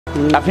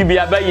afi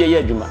bia ba ye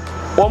adwuma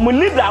omu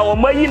leader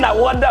omayi na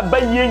woda ba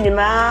ye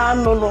nyina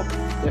no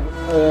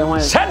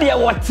said ye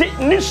wote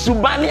ni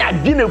subane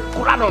adwene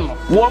kura no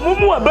wo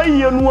mu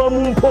abaye no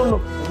amu mpo no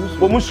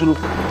omu suru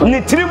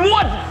ni tirimu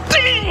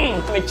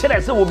odin me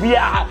kire se obi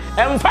a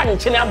emfa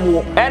nkyene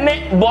abo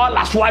ene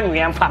bola so anwe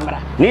emfa mra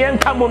ne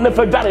yenka mo na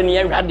fadware ne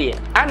yehwade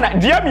ana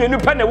dia mienu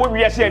pa na wo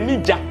wiase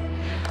anija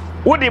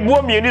wo de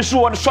bo mienu so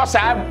wo so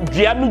sa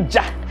dia no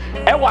ja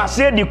e wa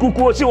se di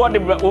kuku si wo de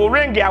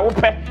orengi a wo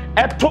pe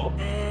eto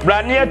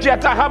brani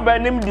atuata haba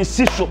nim di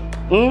siso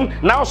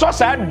na so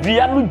sa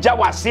dua no ja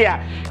wase a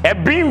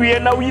ebi wie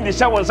na wi di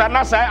sha wonsa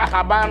na sa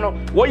ahaba no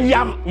wo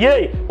yam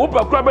ye wo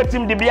pakura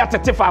betim di bia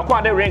tete fa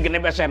kwa de ring ne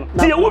be hye no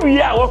ti wo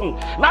wie a wo hu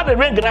na de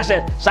ring na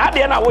hye sa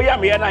de na wo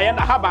yam ye na ye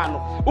na haba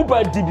no wo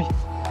pa dibi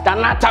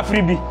dana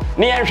tafri bi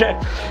ne ye hwe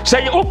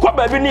say wo kwa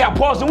ba bi ne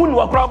apose wo ni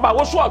wo kra ba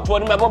wo so ato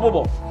ne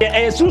mebobo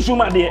e susu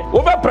ma de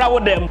wo be pra wo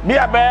dem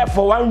bia be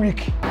for 1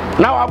 week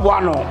na wa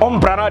boa no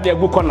ompra na de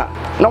agukona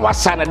na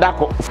wasa ne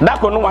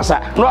dako no wasa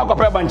na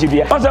wakopra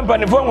banjibia onse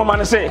mpanifo nwoma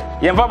ne se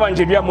yemfa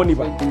banjibia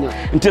moniba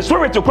nti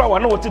spirit kura wa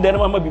na wote de na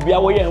mama bibia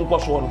wo ye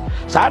nkoso no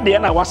saa de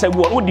na wasa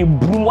bu wo de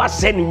brum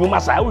wasa ne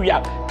nyuma saa wo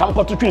ya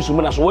kankoto twinsu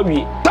mu na so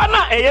wawie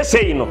tana eye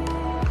sei no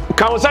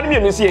kan sa ne mi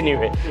emi se ni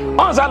hwe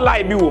onsa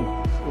lie bi wo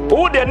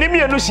wo de ne mi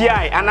enu si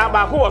ai ana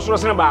ba ko wo soro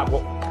sene ba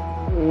ko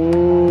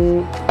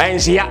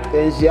ensia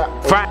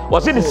fine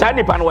was it the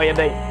sandy pan where you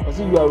dey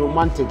you are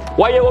romantic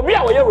why you be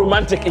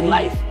romantic in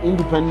life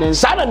independence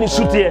sana ni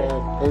sutie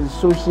and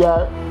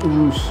social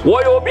rules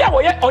why you be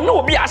onye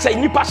obi asa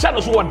nipa sha no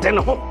so wode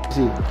ne ho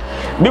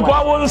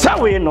because won sa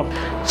we no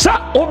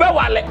sa obe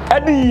wale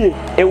adiye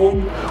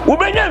ewom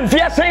ubenya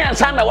mfia sen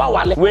ansa na wa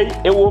wale we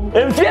ewom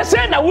mfia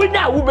sen na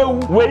wonya wo be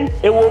we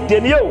ewom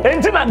deni o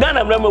enti na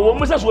Ghana mra wo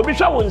mu sa so obi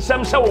hwa won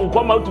nsam sha won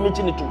koma utumi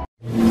chi ne tu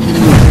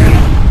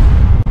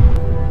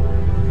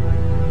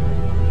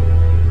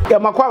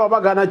makwa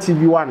baba Ghana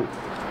TV1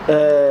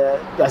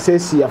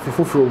 asesi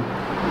afufufuro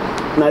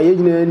na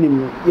yegyina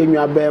nim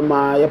yenwa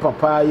bema ye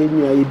papa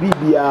yenwa ye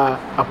bibia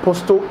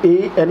Apostle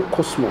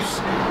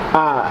ACCROSS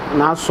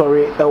na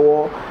sorry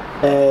ewo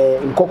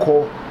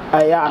nkoko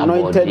aya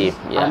anointed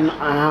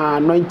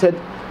anointed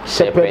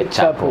Shepherd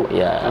Chapel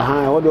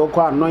what they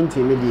call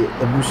anointing media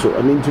ebuso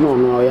and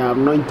no ya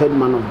anointed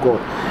man of God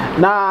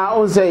na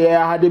on say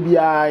ya hade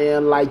bia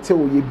light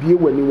o ye bie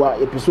wani wa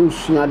episode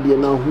sua de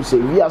na hu say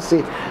wi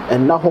ase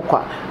en na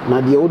hokwa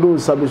na de odo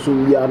nsabe so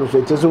bia no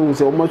so cheso hu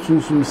say o ma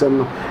sunsun sem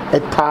no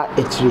eta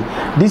etri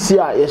this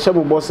year ye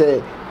shebo bo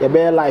say ye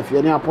be life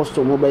ye ni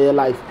apostle mo be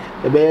life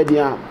ye be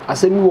dia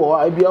asemi wo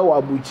ha bia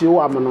wo abuchi wo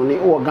amanone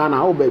wo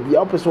Ghana wo ba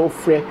bia o pese o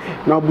frɛ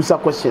na obusa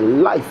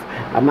question life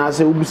ana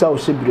say obusa o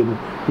shebre mu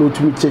no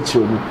tumi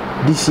chechiro mu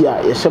this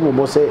year ye shebo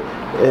bo say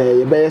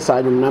ye be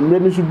sa nyum na mre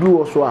ni so du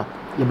wo so a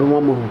ye be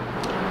mo mo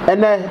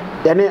ene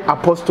ye ni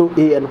Apostle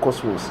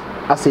ACCROSS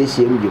ase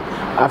HMG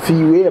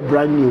afi we a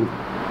brand new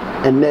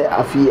ene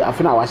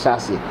afi na wa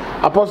shase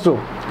Apostle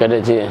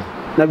kadeje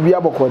na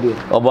bia bokode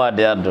oba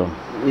de adom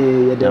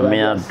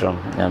nyame adom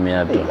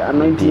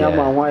anointing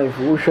my wife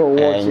who show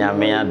watch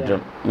nyame adom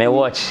me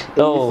watch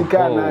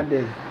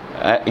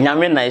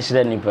nyame na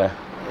isire nipa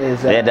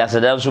that's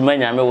so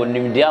nyame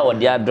wonim dia wo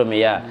dia adom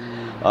ya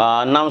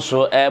nam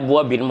so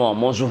ebo bi no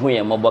mo so hu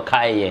ye mo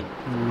bokae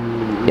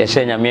ye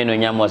she nyame no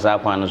nyamo sa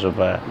kwa no so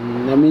pa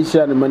nyame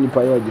sha ne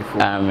manipa yo gifo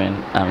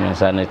amen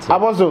sanity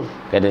Apostle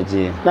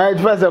kadeje na it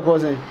first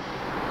person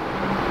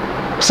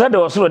said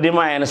also de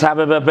man na sa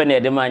pepe na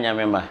de man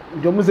nyame ma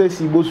jomu se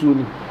si bosu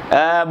ni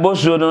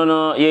bosu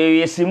no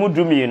ye simu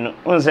dumi no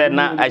unse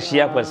na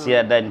ahia kwase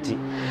adanti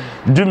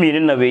dumi no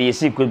na we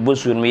yesi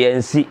bosu no ye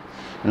nsi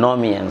no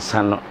me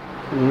ensa no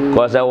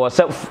cause I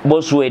was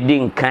bosu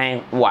edin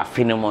kan wa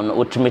finimo no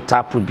otumi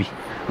tapu bi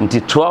nti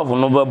 12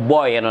 no be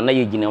boy no na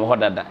ye gina ho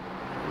dada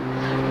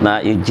na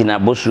ye gina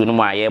bosu no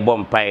ma ye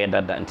bom pa ye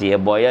dada nti ye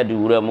boy ya de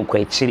wura mu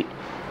kwa chiri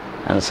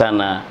ansa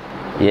na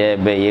ye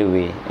be ye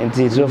we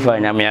nti so fa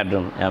nyame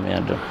adom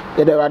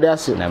ye de wade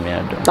ase nyame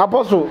adom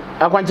Apostle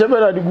akwanche be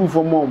da good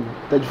for mom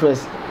that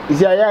first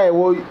isi aya e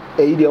wo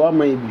e de wa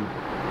man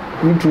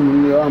bi ntu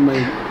ni wa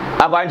man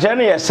akwanche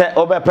no ye se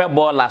obepe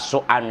bola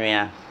so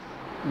anwea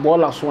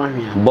bola so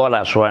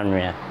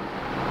anwea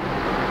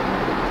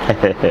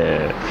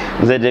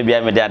zede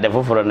bia me de ade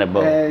foforo ne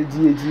bo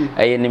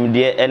nim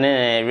de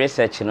ene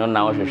research no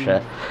na wo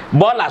hwehwe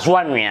bola so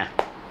anwea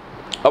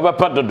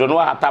obepa dodo no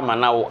hata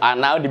mana wo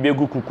ana de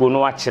begu kuku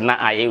no wache na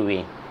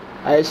ayewe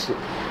aishi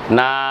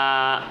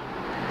na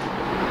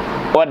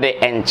ode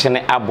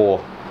enchene abo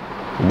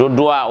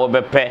dodo a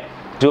obepe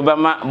ti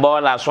obema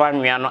bola so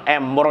anwea no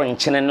emmoro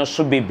nchene no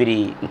so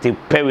bebiri nti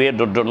pewe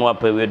dodo no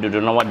apewe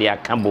dodo no wode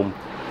akabom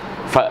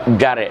fa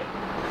gare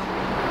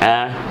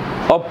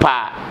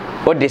opa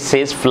ode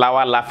says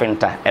flower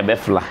lavender ebe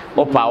fla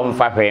opa o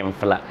mfa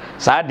hwemfla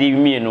sa de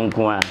mienu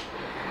nko a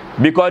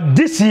because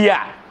this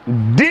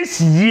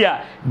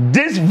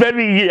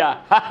very year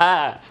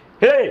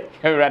hey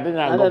Agradaa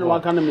na and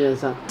one can me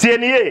answer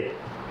tienie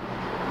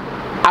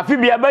afi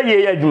bia ba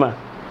ye adwuma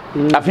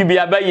afi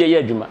bia ba ye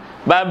adwuma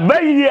ba ba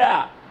ye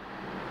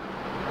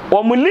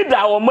Omu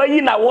leader omu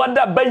yi na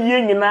woda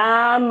baye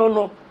nyina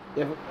no.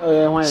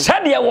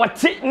 Said ye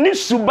wote ni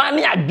suba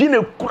ne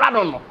adwene kura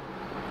no.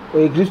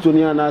 O Kristo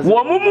ni ana.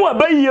 Wo mu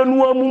abaye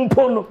no amu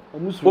mpo no.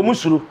 Omu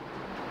suru.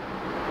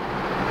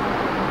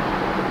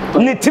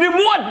 Ni tirimu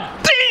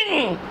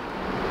din.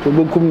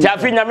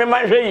 Jafi nyame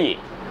manhwe yi.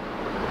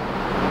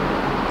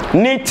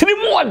 Ni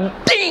tirimu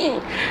din.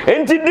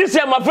 Enti this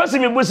year my first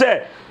me bu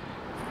say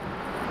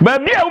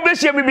baby a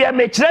wobehia bibia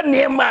me kire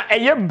neema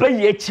eye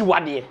baye echi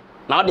wade.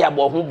 Na ode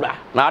abo ho bra.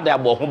 Na ode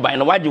abo ho ban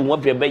na waje wo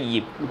pɛ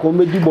baye. Ko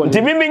medi bɔ.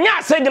 Nti mi nya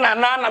asegina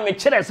na me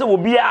kire se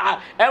obi a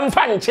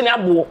emfa nkyene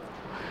abo.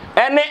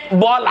 Ene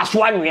bola so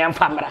anwe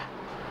emfa mra.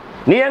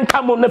 Ne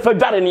yenka mo na fa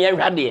dware ne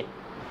yenhwade.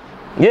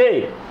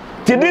 Ye.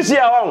 Ti this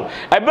year on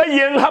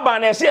abaye nhaba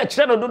na se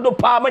kire no dodo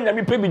pa ma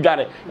nyame pɛ bi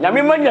dware.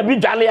 Nyame ma nya bi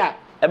dware a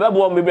ebe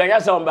bo me bia nya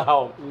se on be ha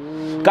o.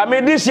 Ka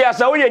me this year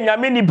se wo ye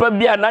nyame nipa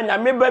bia na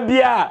nyame ba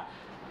bia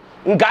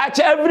nka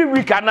cha every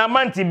week and a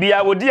month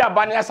bia wodi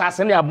abane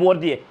asase ne abo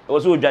de e wo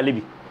so odwale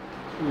bi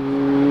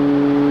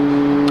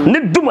ne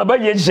duma ba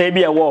ye gye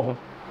bia wo ho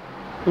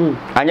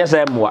anya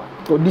say moa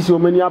odisi o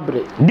mani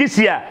abre this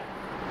year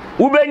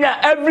ubenya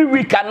every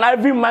week and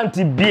every month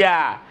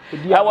bia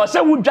e wo say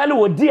wodwale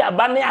wodi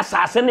abane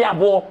asase ne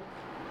abo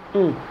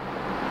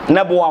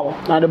na bo wo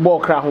na de bo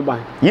kra ho ban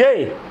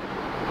ye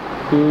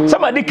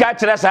somebody ka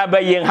kire sa ba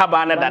ye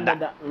nhaba ne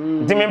dada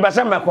ntimi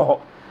mbasa mekɔ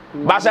ho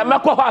basa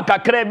mekɔ ho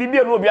akakra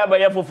bibia no obi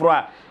abaye foforo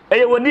a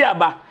eye wodi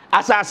aba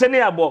asase ne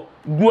abo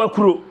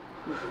guakuro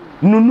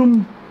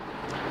nunum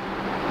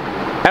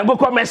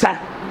engoko mesa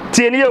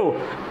tieni o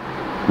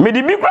me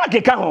di bi kura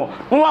keka ho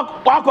no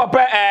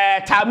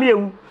akɔpɛ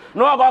tamiewu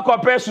no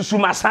akɔpɛ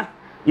susumasa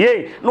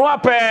ye no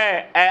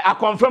apɛ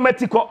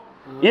akonfirmatiko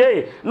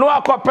ye no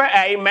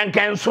akɔpɛ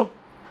menkenso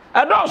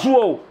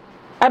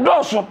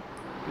adoso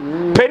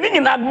Penny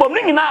na bom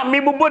ni na me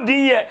bobo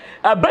din ye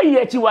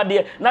abaye chi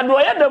wade na do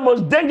ye the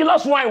most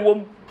dangerous one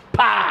wom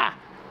pa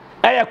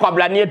eye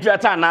kwabla ne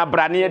atuata na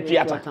abra ne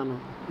atuata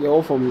ye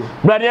wo fom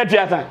bra ne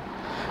atuata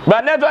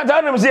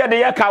no se ye de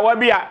ye kawa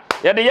bia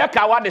ye de ye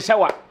kawa de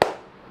sewa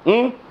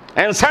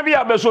ensa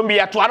bia beso bi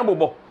ato ano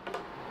bobo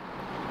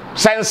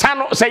sensa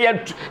no se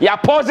ya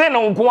pose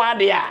no nko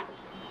ade a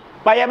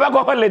ba ye be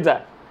go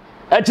later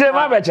a kire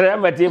ma be kire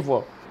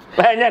matifo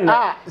ba enye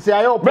na se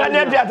ayo bra ne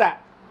atuata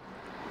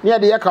ne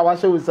de yakawa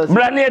se wusase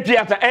bra ne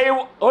atuata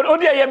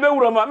odi ye be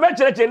wuro ma me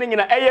kire ne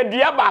nyina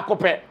dua ba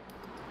akopɛ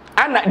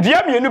ana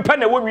dua mienu pa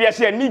na wo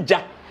wiase anija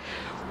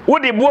wo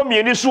de bo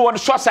mienu so wo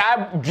so sa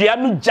dua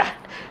no ja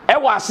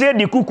wa ase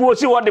di kukuo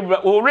si wo de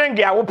o ring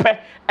a wo pɛ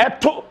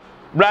ɛto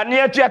bra ne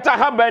atuata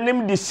ha ba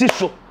nim de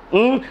siso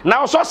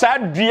na so sa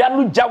dua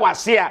no ja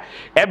wase a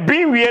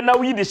ebin wie na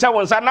wo yi de sha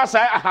wonsa na sa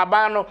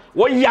ahaba no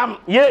wo yam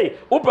ye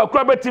wo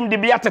pakura betim de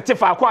bia tete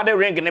fa akwa de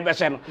ring ne be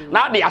hye no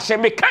na de ahye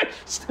me kan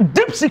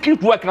deep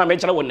secret work na me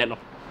kire wonne no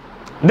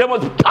the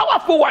most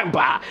powerful one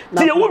ba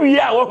ti ye wo wie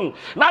a wo hu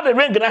na de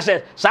ring na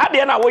hye sa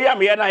de na wo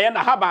yam ye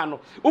na haba no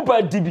wo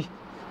pa dibi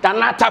ta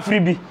na tafri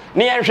bi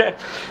ne ye hwe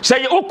se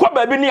ye wo kɔ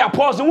ba bi ne ya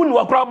pause wo ni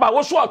wo kura ba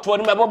wo so ato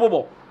ne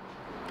mebobo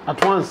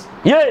at once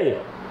yeah.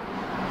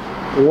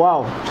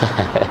 Wow.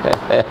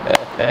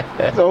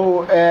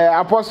 So,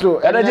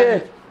 Apostle,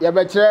 Energy. You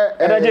better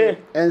Energy.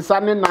 And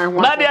Sunday night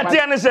one. Now, the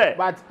attorney say,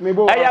 but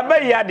maybe I have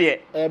a yard,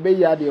 be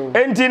yadio.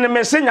 and in the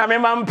messenger, my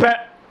man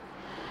pet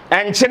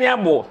and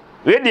Cheniabo,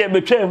 ready a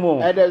betray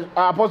more.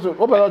 Apostle,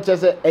 open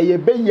just a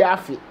be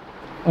yafi.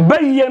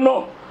 Bay,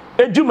 no,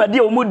 a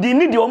Jumadio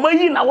Mudini, or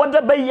Mayina, what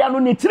the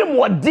Bayano need trim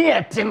what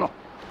dear Tino.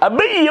 A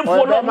bay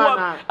for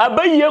no a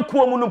bay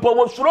Kuamunupo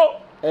was throw.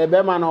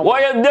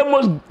 Why the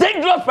most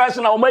dangerous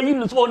person I may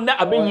use on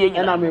that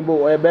and I mean,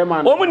 boy, a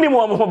bearman. Only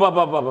one,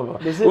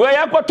 where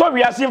I got to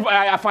be as if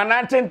I have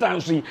financing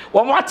tancy,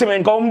 or what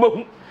and come.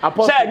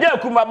 Apostle, yeah,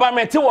 Kumaba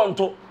met you want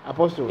to.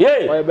 Apostle,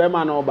 yeah, a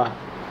bearman over.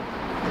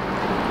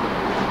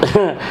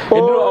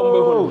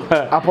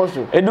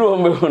 Apostle, a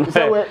drum, me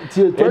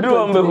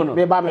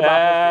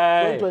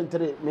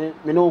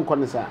no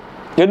concern.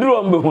 A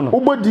drum,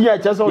 Uber dear,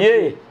 just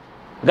yeah.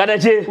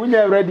 Gadache, we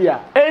are ready.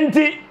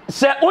 Enti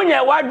se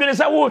unya wadwene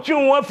se wo twe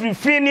wo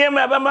afrifi ne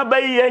ma ba ma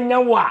bayi anya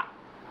wa.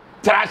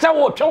 Tra se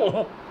wo twe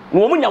wo.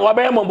 Wo munya wa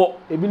ba yembo.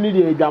 Ebi ni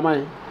de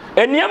adwaman.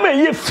 Enia ma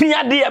ye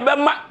fiade e ba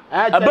ma.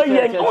 Abayi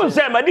anya on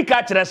se ma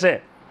dika kire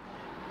se.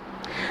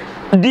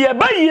 De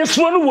abayi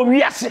so no wo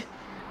wiase.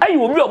 Ayi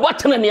obi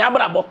obotene ne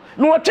abrabo.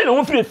 Na wo twe ne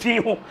ho frifi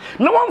ho.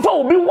 Na wo mfa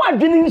obi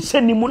wadwene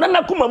nsenimu na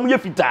nakoma mu ye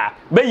fita.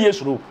 Bayi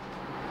esuro.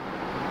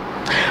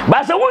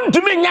 Ba se won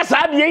tumi nya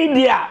sa de yi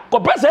dia ko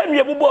pesa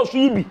nwie bubo so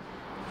yibi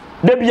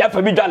da bia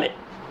fa bi dwale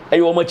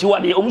ayi o machi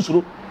wade o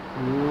musuro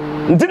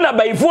ntina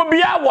bayifo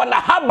bia wona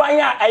haban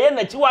a eye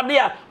na chi wade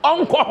a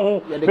onko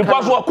ho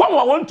because wo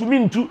kwa won tumi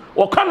ntu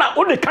wo kana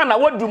wo de kana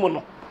wadum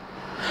no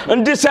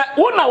ndi se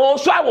wona wo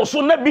so awo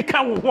so na bi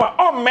kan ho a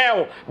o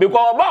mel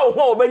because oba wo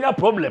ho obenya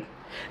problem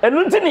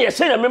enu ntina ye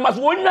hye me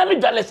maso wonya ne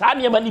dwale sa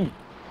ne ma ni bi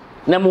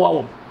na mo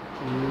wo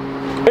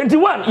enti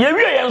one ye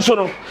wie ye nso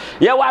no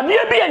ye wade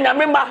bi ye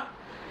nyame ma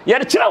ye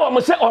kire wo mo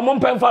se o mo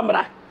mpemfa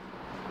mra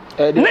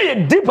na ye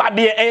deep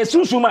ade e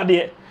susum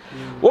ade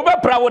Wo be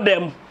pra wo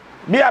dem.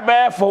 Be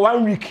a for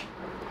 1 week.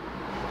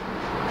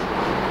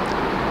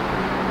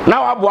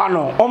 Now aboa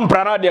no,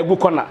 ompra na de agu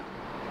kona.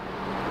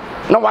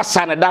 Na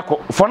wasa ne dako.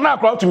 For na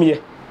akra to me.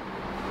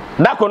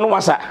 Dako no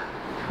wasa.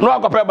 No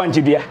akopra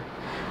banchidua.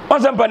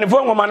 Onse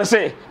mpanifo ngoma ne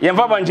se,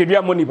 yemfa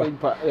banchidua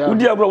monipa.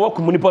 Udi agro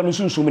woku monipa no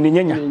sunsum ne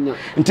nyanya.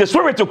 Nti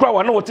spirit kra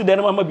wa na wote de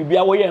na mama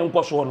bibia wo ye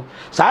nkoso no.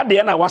 Saa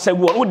de na wasa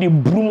gu wo de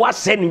brum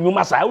wasa ne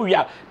nyuma saa wi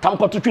a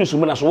tamkoto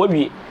twensum na so wo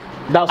wie.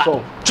 That's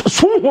all.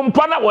 Sunhum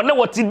pa na wo ne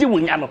wote di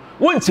wonya no.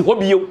 Wonti ho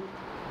biyo.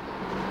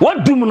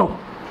 Wodum no.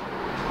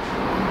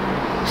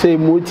 Say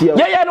Motia.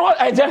 Yeah, no,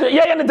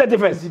 yeah, the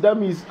 31st. That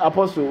means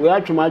Apostle, we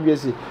have to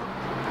majesty.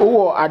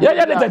 Oh,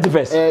 yeah, the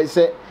 31st.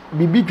 Say,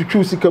 Bibi to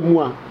choose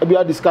Sikamua, a be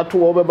a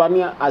discatu over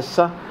Bania,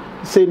 Asa,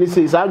 say, this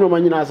is our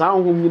woman as our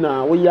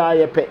home, we are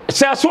a pet.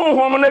 Say, so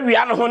woman, we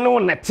are no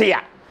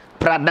Natia,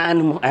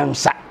 Pradan and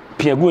Sa,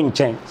 Piagun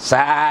Chen,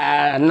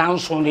 Sa,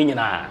 Nanson.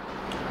 Now,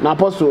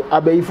 Apostle, I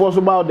be force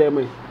about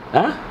them.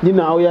 Huh? You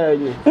know, yeah,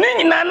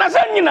 Nina,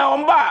 Nasan,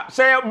 on bar,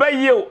 say,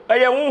 obey you, a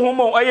young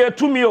woman, a year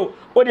 2 meal,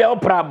 or the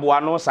opera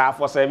buano sa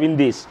for 7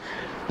 days.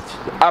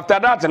 After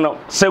that, no,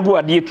 say go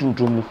a dear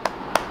to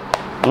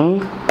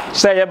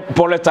say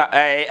polita,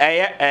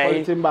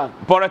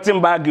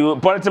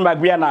 politin bag,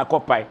 we are now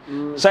copy.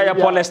 Say a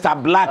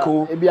polyester black,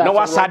 no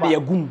was sad a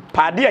goom,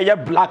 paddy a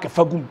black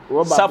fagum,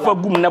 suffer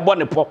goom, na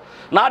bonipo.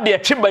 Now they are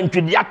children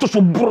to the actors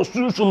who brought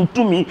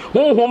to me,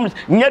 home,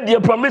 near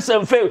the promise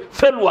and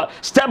failure,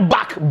 step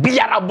back, be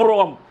a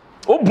brom.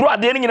 O bro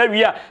ade ni na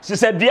wi a se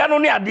se dia no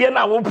ne ade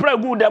na wo pra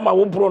gu dem a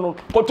wo bro no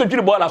ko to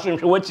twiri ball aso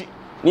nhwe wachi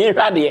ni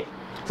hwa de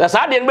se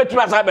sa ade no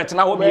betuma sa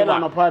betina wo bi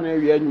na pa na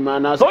wi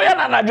anyuma na so ya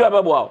na anadwo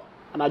abebo a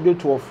anadwo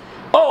 12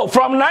 oh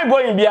from 9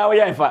 going bia wo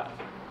ya fa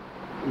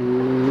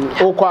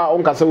o kwa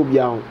on kasa wo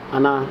bia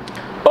ana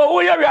oh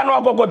wo ya wi anu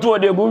akokoto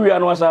de gu wi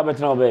anu sa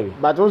betina wo baby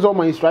but those are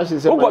my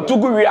instructions wo ko to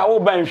gu wi a wo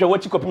ban hwe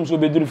wachi kopim so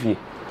beduru fie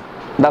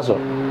that's all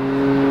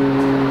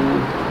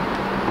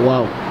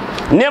wow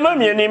Nema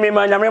mi ni me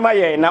manyamema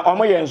ye na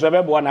omo ye nso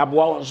bebo na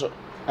aboa won so.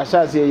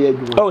 Asase ye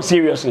adwuma. Oh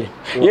seriously.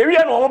 Ye wi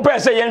na omo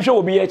pese ye nhwe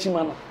obi achi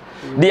ma no.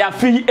 De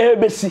afi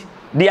ebesi,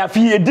 de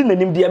afi edi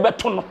nanim de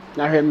beto no.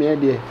 Na hwe me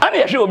de. Ana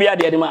ye hwe obi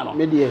ade de ma no.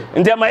 Me de.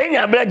 Nti ma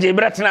yenya braje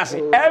bretena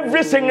se.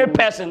 Every single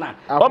person na.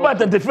 Oba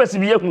 31st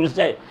bi ye hunu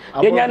say.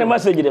 Ye nya ne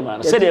message de ma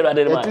no. Se de ba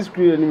de ma. It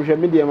screen ni hwe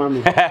me de ma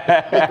me.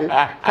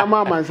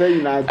 Kama man say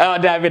United. Oh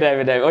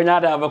David. Onya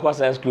da be ko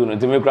say school no.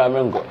 Nti me kra me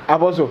nko.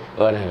 Apostle.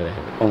 Oh David.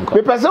 Onko.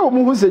 Me pese o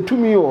mu hu se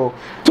tumi o.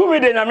 Tumi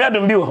de nyame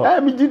adom bi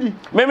ho. Me gidi.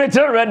 Me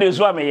tell radio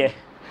so ameye.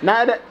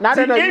 Na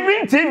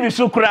even TV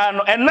so kra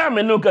no and na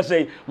me no ka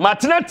say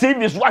matena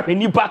TV so ahwe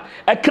nipa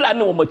e kra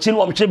ne wo machi no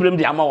wo mchebrem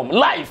de ama wo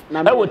live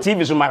e wo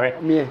TV so mahwe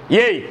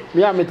ye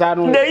me ameta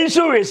no the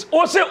issue is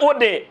o say o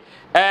de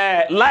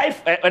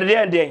live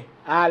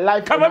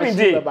live come on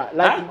day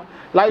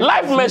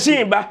live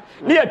machine ba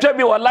ne ya twa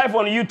bi wo live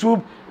on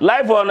YouTube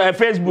live on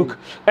Facebook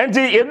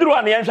enti eduru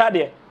an ye hwa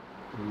de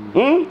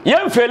ye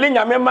mfeli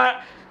nyame ma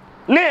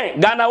ne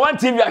Ghana One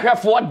TV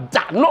ahwefo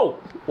da no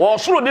wo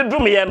suro de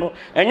dum ye no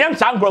enyam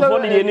sa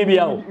nkrofo ne ye ni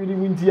bia o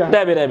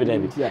David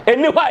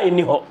eni ho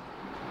eni ho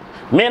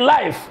me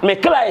life me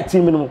clarity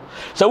me no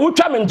so wo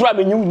twa me ntro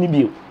me nyu ni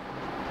bia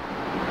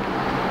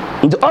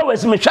and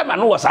always me twa me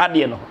no was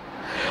ade no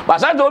but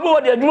say to obi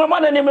wo de adwuma ma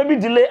na ne ma bi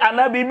delay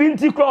ana bibi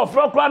nti kro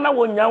na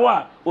wo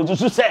nyawa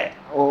otusu se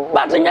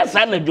but nya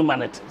sa na adwuma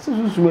net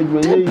susu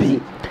adwuma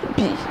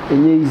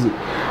nye easy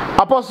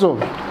Apostle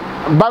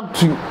back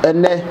to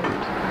ene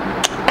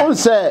on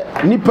say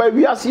nipa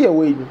wiase ye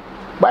we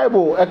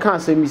Bible I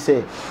can't say me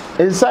say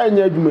inside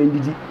nya adwuma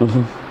ndidi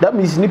that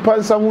means nipa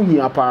nsa ho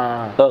hia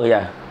pa oh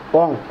yeah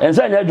oh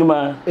inside nya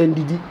adwuma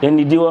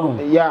ndidi wo ho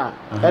yeah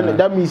and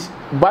that means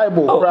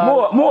Bible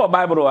mo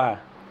Bible wa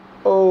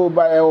oh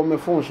by me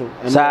phone so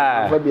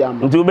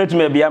nti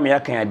obetumi bia me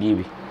yakan ade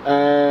bi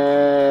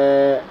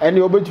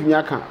any obetumi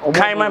aka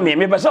kan ma me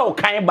pese o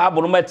kan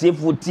Bible ma tie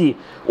futi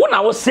wo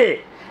na wo say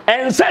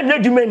inside nya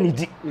adwuma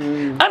ndidi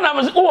ana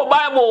me wo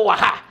Bible wa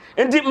ha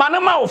Enti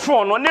manama wo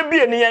phone no ne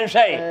bie ne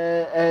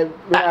yenhwe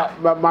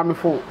ma me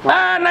phone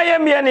na ye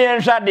me ne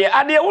yenhwe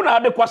ade wo na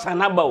ade kwasa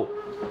na ba o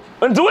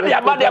enti wo de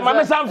abade ma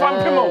me san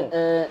fam pemo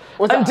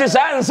enti sa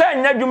nsa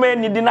nya dwuma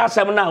ni di na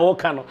asem na wo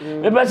ka no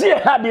me pese ye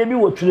ade bi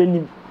wo twere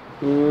nim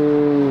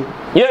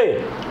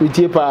ye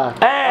itie pa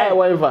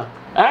whatever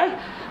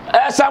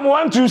Psalm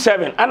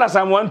 127 and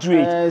Psalm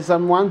 128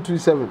 Psalm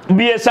 127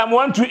 be Psalm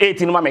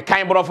 128 no ma me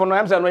kan brofo no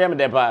am say no ye me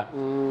de pa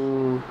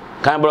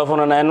kan brofo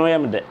no na no ye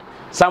me de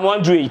Psalm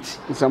 128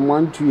 Psalm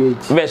 128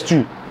 verse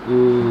 2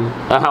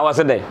 what's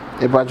it there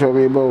e pa cho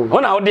me bo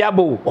ona odi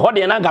abo ho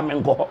de na ga me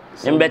nko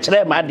mbe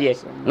kire ma de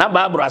na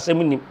Bible asem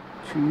nim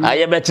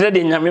aye be kire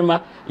de nyame ma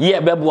ye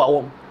be bo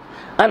awo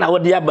ana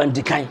odi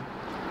abandikan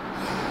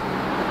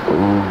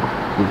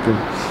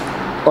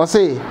or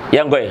say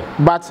yangoy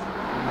but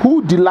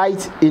who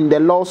delight in the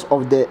laws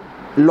of the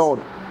Lord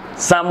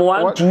Psalm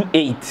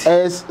 128.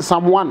 As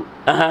Psalm 1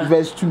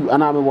 verse 2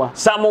 and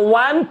Psalm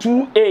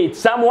 128.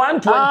 Psalm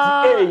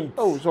 128.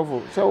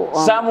 So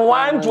Psalm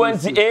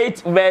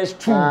 128 verse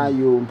 2.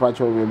 You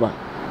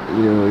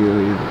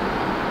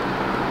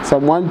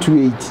Psalm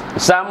 128.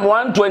 Psalm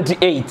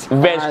 128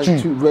 verse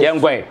 2.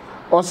 Young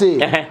or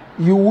say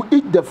you will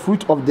eat the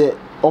fruit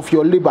of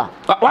your labor.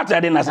 What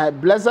are they?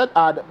 Blessed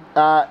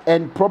are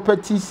and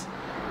properties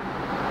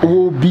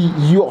will be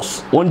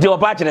yours. One day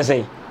opportunity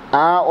say.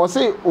 Or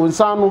say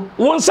Unsano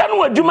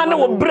adwuma na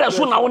wo brɛ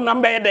so na wo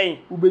nam bɛyɛ den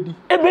ubedi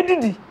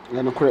ebedidi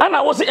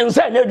ana wo se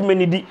inside na adwuma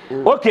ni di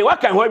okay what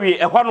can we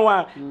ɛhɔ no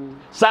a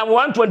Psalm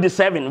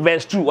 127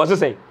 verse 2 what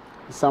say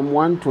Psalm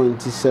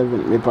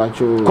 127 me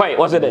pacho quite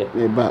what's it there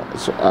me ba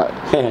so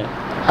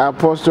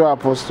apostle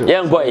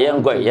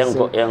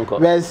yenko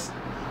verse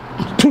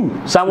 2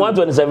 Psalm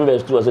 127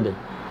 verse 2 what's it there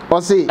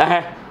or say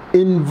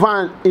in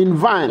vine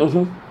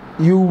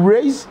you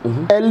raise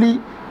early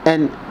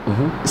and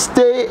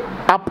stay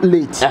up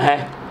late,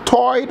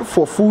 toiled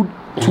for food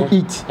to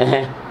eat.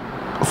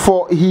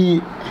 For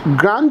he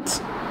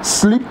grants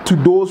sleep to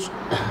those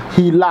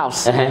he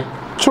loves.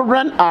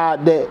 Children are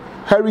the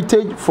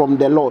heritage from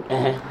the Lord,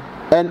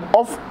 and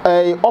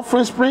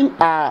offspring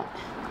are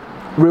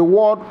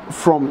reward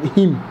from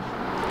him.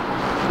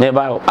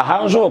 Neba, a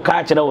house of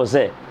catcher was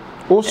there.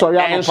 Oh, sorry,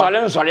 I'm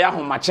sorry,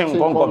 I'm matching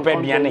Gongo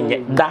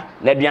da,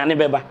 Lebiani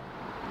Beba.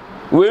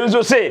 We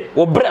also say,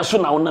 "O breast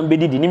na wona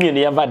bedi di nimi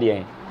ne yava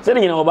de." Say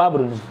ni na o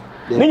Bible ni.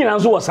 Ni nyina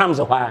nso wo Psalms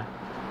kwa.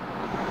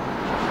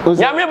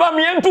 Ya me ba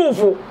me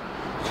entufo.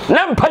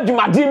 Na mpa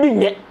dwumade bi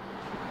nye.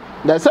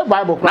 There's a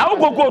Bible. Na wo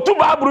koko tu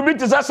Bible bi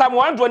te Psalm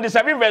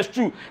 127 verse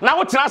 2. Na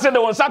wo tena se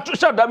de won sa to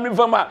sha da mi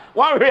fama.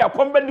 Wan hwe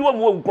akom bedi wo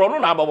mu nkro no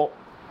na ababo.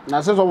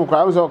 Na se so mo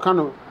kra so kind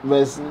of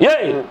verse.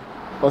 Yeah.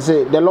 Or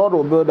say the Lord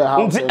will build a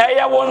house. Nti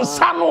eya won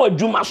sa no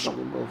adwuma so.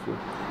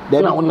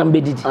 Then na wonam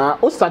bedidi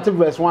o start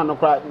verse 1 no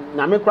kra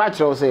na me kra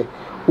kire o say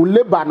o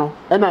labor no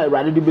e na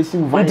Awurade de besi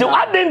mvan nti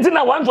wadenti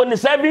na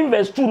 127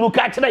 verse 2 no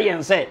ka kire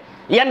yen say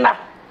yen na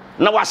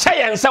wa hye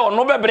yen say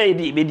ono bebre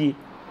di bedi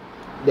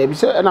de bi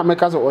say na me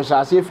ka say o hye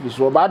ase afiri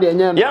so ba de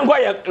yen yen kwa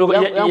ye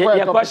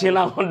question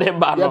na on de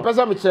ba no ya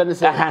pesa me kire ne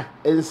say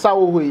ensa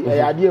wo hoi e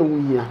ade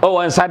ehu hia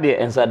oh ensa de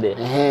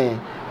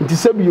nti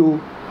sebio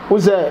o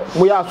say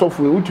mo ya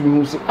asofo e utumi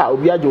hu say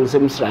obi aje o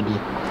sem srade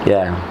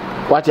yeah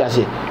what you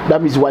say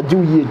that means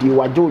waju ye di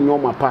waju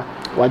nyoma pa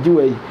waju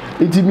we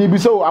iti mi bi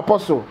so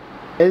apostle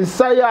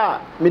ensaya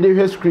me de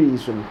hwe screen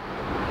so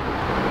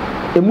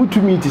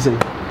emutumi ti say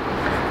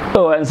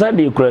oh ensa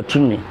de kura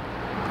tumi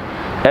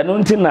eno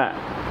nti na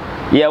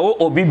ye wo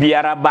obi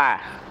biara ba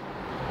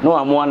no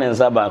amo na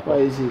ensa ba ko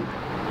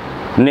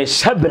ne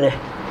shabre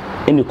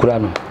eni kura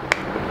no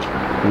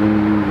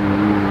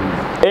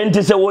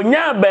enti se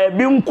wonya ba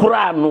bi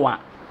nkura no a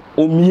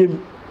omiem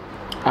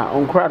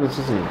onkura no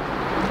sisi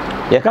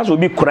ya kaso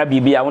obi kura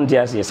bibia wonte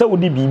ase se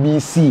wodi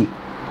BBC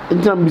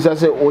ntam bisa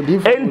se odi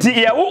enti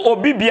ye wo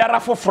obi biara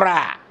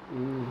fofora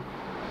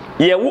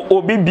ye wo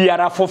obi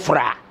biara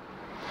fofora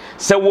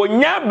se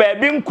wonya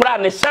baabi nkura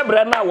ne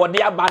sebre na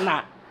wode aba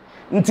na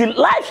nti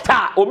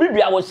lifestyle obi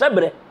bia wo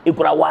sebre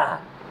ikura wa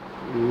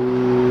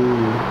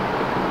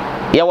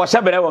ya wo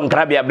sebre won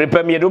kra bia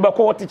brepam ye do be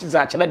ko wote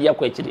chiza akena de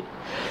akwa akire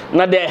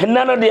na de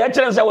hena no de ya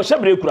kire se wo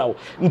sebre ikura wo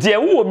nti ye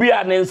wo obi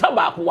a ne nsa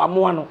ba ko wa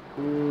mo no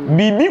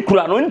bibi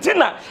kura no nti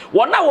na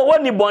wona wo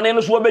woni bone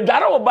no so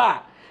obedware wo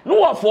ba no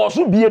wo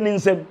force bie ni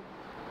nsem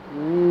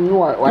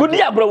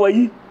wodi abra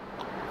wayi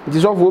nti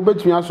so fo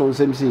obetumi aso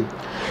nsem si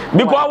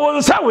because wo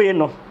nsa we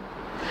no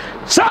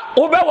sa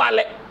wo be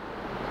wale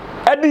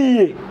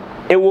adiye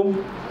ewom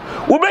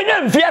wo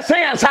benya mfia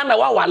sen ansa na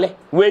wa wale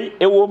we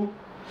ewom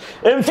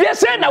mfia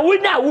sen na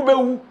wonya wo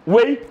bewu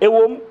we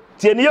ewom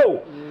tieni o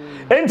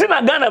enti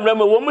na Ghana bra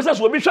me wo mu se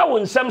so obi hwa wo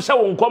nsem se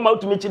wo nkoma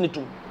utumi chi ni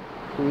tu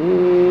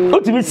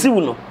utumi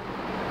siwu no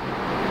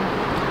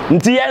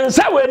nti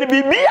yensa we ni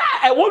bibia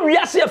e wo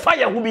wiase e fa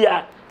ye ho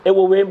bia e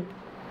wo wem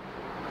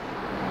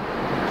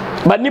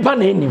ba nipa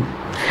na enim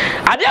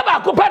ade ba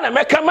akopa na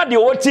meka ma de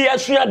woti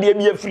asua de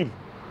bi afiri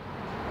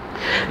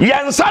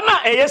yensa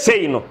na eye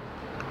sei no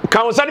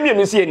ka wonsa ne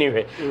mienu sie ni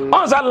hwe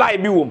onsa lie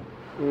bi wom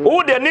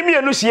wo de ne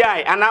mienu sie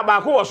ai ana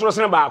ba ko wo soro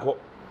sene ba ko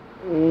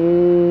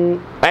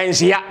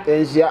ensia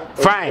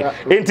fine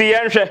nti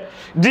yenhwe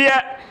de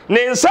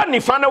ne nsa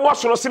nifa ne wo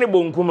soro sene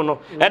bonkum no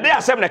e de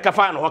asem ne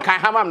kafa no kan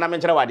hamam na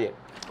menkyere wade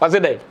wase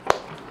dey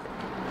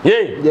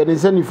ye de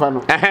nsa nifa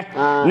no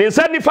ne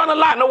nsa nifa no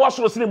la ne wo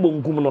soro sene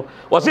bonkum no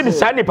wase de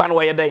sa nifa no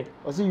wo ye dey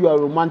wase you are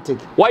romantic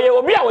wo ye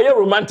obi a wo ye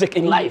romantic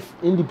in life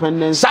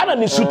independence sana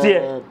ni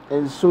sutie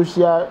and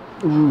social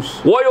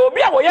rules wo ye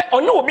obi a wo ye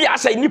onye obi a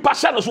say nipa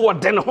sha no so wo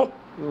de ne ho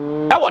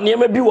e wo ne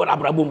ma bi wo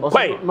abrabom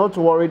kwai not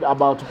worried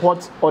about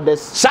what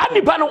others sa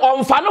nipa no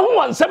omfa no ho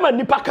wansema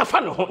nipa kafa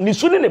ne ho ni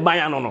su ne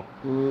ban no no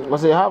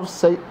was they have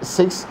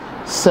six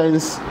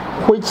sense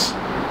which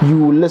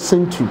you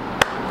listen to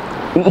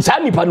Sa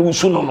nipa no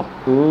usu no no.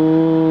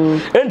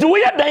 Enti wo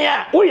ye dan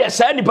a wo ye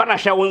sa nipa na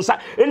hwe wo nsa.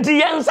 Enti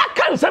ye nsa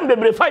kan sam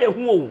bebre fa ye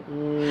hu o.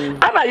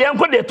 Ana ye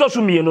nko de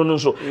tosu mienu no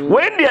so.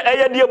 We de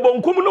eye de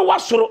bonkum no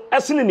wasoro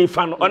esene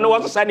nifa no. Ono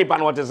wo sa nipa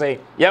no what say.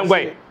 Ye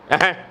ngwe.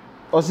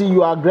 Also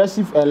you are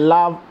aggressive and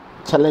love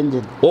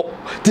challenging. Oh,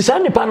 ti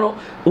nipa no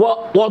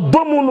wo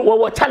domu no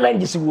wo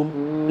challenges wo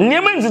mu.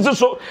 Niema nzizi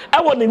so e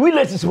wo ne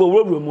relations wo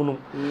wura mu no.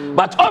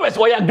 But always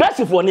we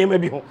aggressive for niema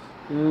bi ho.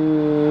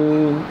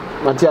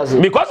 Matthias.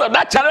 Because of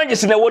that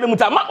challenges in the world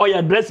mutama or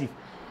aggressive.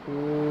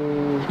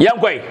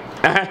 Yankoi.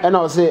 And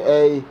I'll say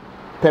a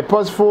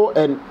purposeful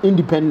and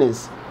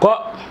independence.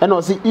 And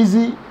I'll say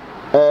easy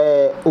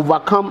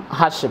overcome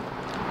hardship.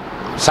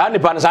 Sani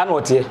pan san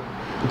what here?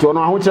 Do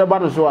know how much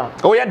about so?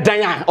 Oh yeah,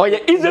 Danya. Oh yeah,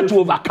 easy to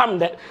overcome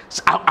that.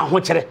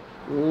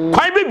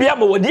 Quite be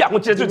able to do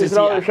what you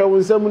say.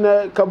 Show some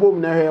kabum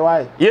na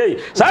why? Yea,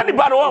 Sani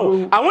pan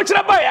one. I want you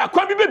to buy a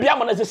quite be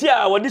able to see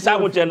what this I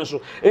want to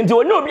so. And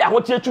you know me, I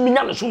want you to me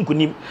na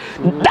sunkunim.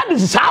 That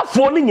is how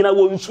falling in a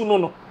woman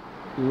soon.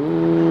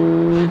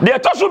 They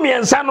told me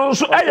and son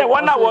so I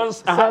one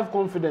once self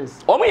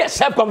confidence. Oh me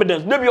self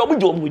confidence. They be omu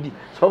jo mudi.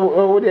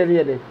 So they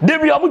ready. They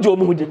be omu jo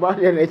mudi.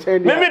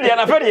 Maybe they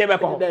na fe dey be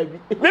ko.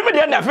 Maybe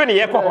they na fe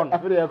dey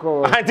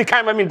ko. Anti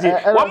kan ma minti.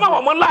 One ma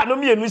la no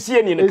me enu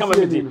sie ni kan ma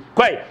minti.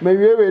 Kwai. Me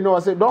we no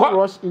say don't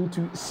rush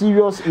into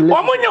serious relationship.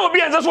 Omo nya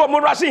obi ense so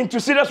omo rush into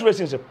serious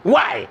relationship.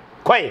 Why?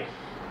 Kwai.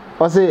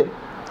 I say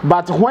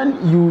but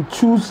when you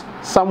choose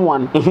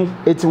someone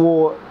it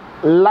will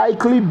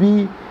likely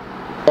be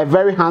a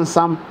very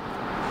handsome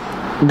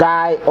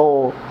guy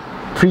or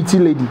pretty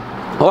lady.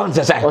 Oh,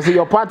 say. Or say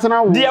your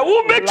partner will. There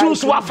will be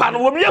choose one fan.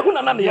 Will be who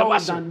na na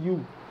than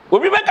you. Will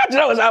be better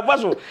than was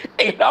apostle.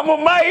 I'm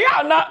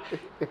my na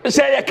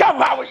say you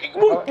come out.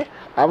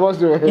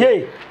 Apostle.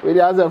 Yay. We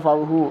the answer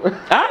from who?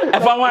 Ah,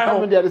 if I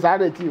want. There is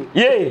other you.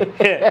 Yay.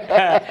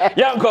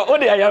 Yanko, o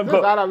dia yanko.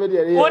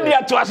 O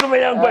dia to asome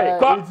yanko.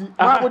 Ko.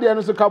 Ma go dia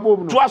no so kabom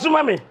no. To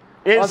asome me.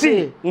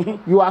 See,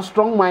 you are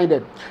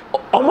strong-minded.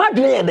 On what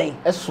do you think?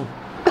 Eso.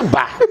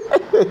 Ba.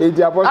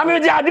 I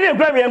mean, I didn't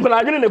grab me and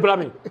I didn't grab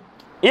me.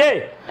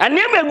 Yeah, and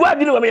never go out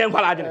with me and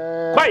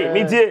Qualagin. Quite,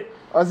 me dear.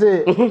 I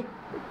say,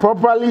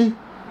 properly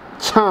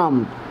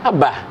charmed.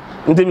 Abba.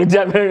 Into me,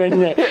 dear.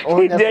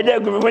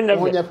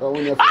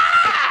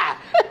 Ah!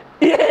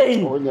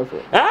 Yay!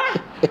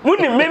 Ah!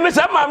 Wouldn't make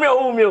some mammy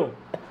or meal.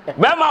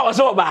 Bama was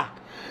over.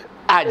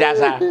 Ah, that's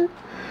her.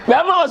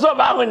 Bama was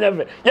over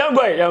whenever. Young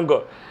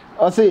girl.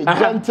 I say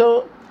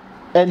gentle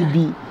and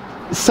be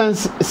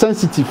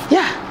sensitive.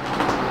 Yeah.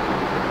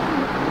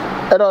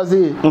 And I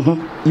say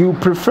you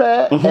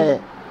prefer a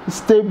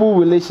stable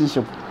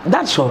relationship.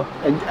 That's all.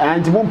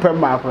 And you won't pay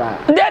my cry.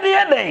 Daddy,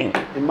 anything.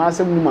 The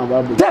massive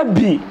number baby. That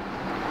be.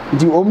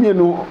 The omni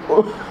no.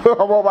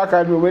 About what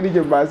can you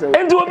manage myself?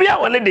 And to be a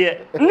one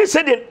day.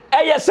 Listen,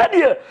 I said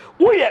here.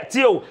 We are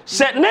till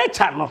set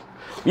nature no.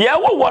 Yeah,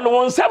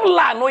 one seven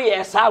la no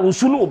yes, I will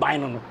soon buy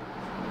no.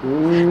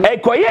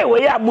 Ekoye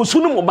we ya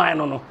musunu mo ban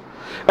no no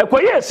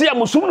ekoye se ya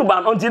musunu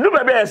ban until do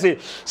bebe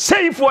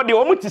say for the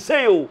omo ti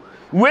say o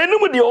we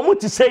nu de omo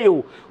ti say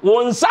o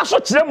won nsa so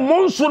kire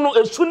monsu no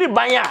esu ni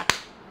ban a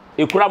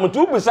ekura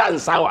mutu bisa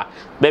nsawa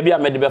baby a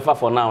me de be fa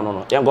for now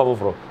no yen go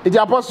foforo the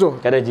apostle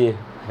kadeje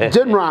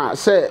general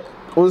say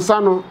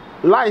onsa no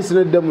lines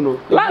no dem no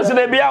lines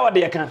na bia wo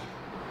de kan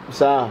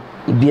sa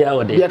bia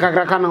wo de bia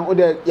kakraka na wo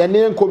de ya ne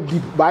enko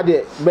deep ba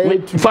de be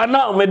for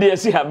now me de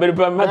see ha be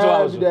metal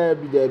house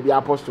be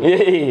apostle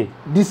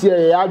this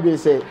year ya adwe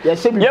say ya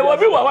shebi ye wo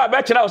bi wo be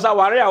kira wo sa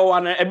ware a wo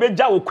na e be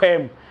ja wo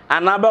kwam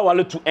ana ba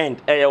wale to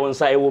end e wo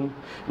nsa e wo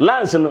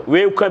lance no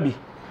we kwa bi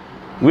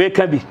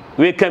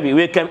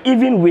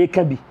even we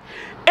ka bi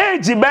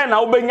age ben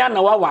na wo benya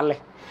na wa wale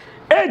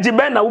age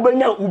ben na wo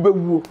benya wo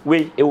bewuo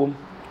we e wo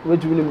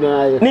wetunim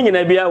na ye ni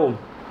nyina bia wo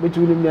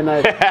wetunim na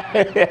ye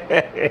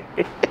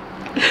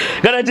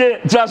Garaje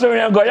traso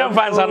me go yam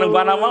fansa no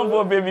gwana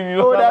manfo baby bi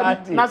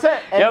na say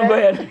yam go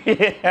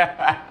here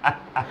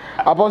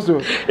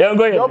apostle yam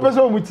go here you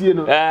person mutie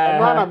no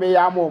na me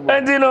ya mo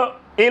and you know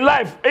in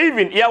life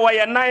even ya wa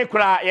ye nan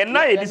kra ye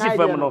nan ye disi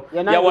fam no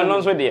ya wa no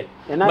so de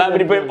ba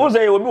bi pe o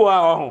say obi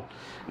wa ho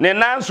ne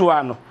nan so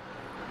ano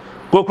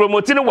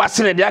kokromoti ne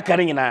wase ne de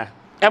akare nyina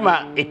e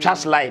ma etwa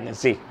slide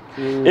say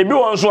ebi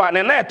won so a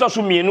ne na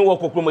etoso mienu wo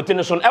kokromoti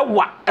ne so e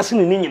wa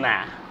asene ni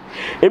nyina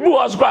ebi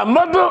was kwa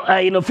model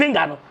in a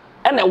finger no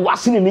and a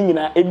wasini ni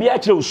nyina ebi a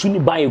kire osuni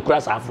ban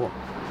ekura safo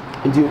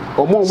nti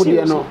omo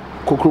de no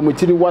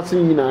kokromotiri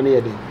wasini nyina na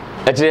ye de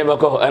a kire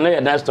bako ana ya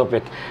that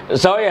topic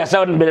so yeah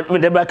so me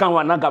de ba kan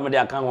wa na ka me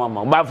de kan wa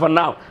ma but for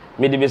now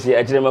me de be say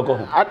a kire bako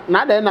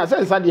na da na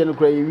say sade no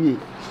kra yewie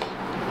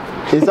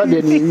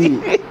sade ni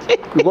yewie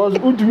because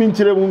utumi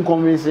kire mu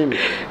convince me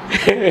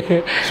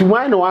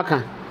sumai no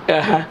waka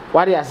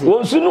what do you say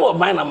won sunu o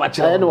ban na ma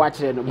kire no wa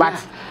kire no but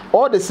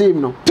all the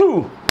same no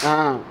two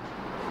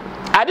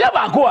ade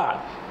ba ko a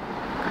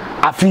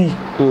afi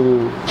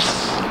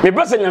me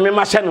pese nyame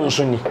ma hye no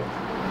nso ni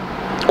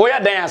oya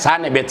dan asa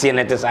na beti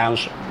ne te sa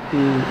nso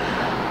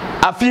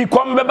afi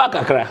kom be ba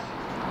kakra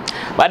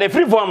But the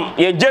free form,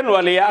 you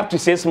generally up to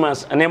 6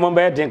 months, and then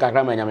I think I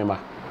can remember.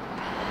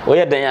 We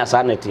are then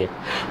sanity.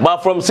 But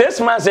from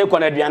 6 months, I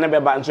can do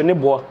another band to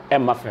Nibo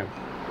and my friend.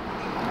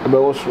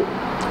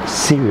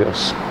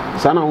 Serious.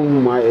 Sana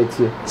my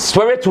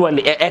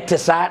spiritually,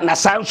 etesa na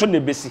sanso ne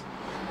besi.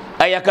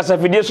 Aya kasa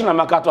fidesu na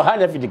makato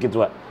hanya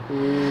fidikitwa.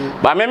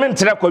 Ba me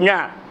mentra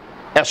konwa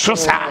eso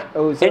sa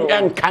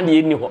enka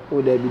ne ni ho.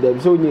 O da bi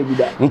so nya bi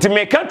da. Nti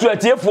me ka to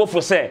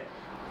atiefofo se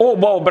o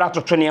bo obra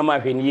toto ne ma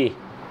hweniye.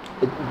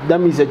 That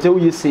means that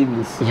you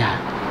savings.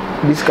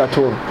 Yeah. This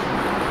carton.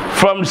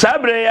 From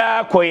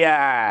Sabreya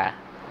koya.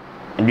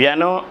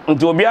 Biano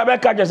nti obi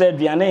abeka je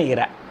aduane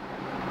yira.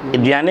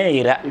 Aduane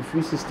yira. If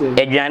you system.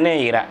 Aduane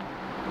yira.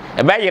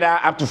 Eba yira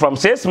up to from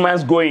 6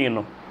 months going, you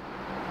know.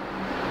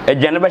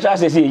 Aduane be sha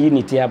say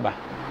unity aba.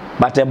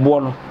 But e bo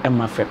no e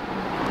ma fe.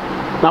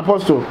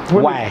 Apostle,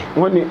 why?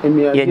 When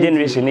your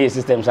generation is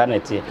system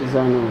sanity.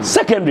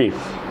 Secondary.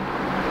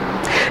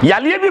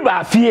 Yale bi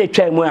ba fie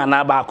twa mu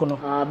ana ba ko no.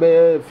 Ah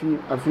be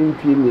afin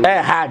pie mi.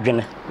 Ha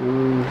adwene.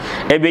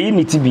 E be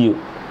unity bio.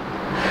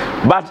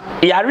 But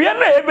yare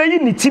na e be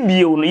unity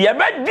bio no ye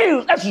be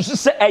din asusu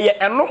se eye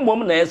eno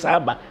mom na esa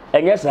aba.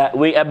 Enye sa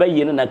we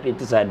abaye no na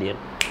criticize de.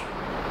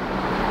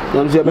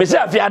 Me say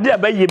afia de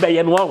abaye be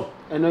ye no wo.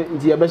 Eno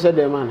nti ye be hye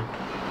dem ana.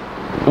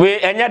 We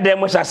enye dem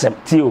mo hyasem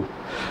ti o.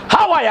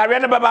 How are yare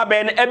na baba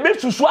be no e be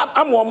susu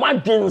amom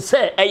adwen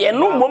se eye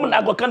no mom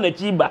na agoka na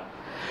chiba.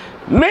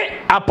 Me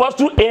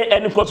apostle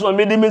and cosmo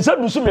me me say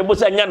dusu me bo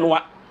say nya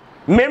noa.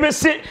 Me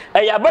say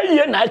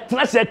abaye na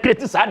tena se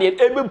criticize de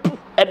e be pu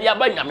e de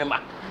aba nyame ma.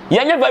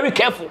 You're very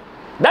careful.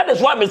 That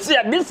is why I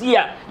say this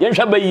year, you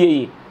shall be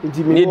ye.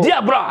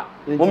 Dear bra,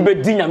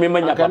 Umbedia,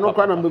 Mimania, cannot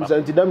run on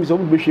themselves. That is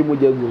only wish you.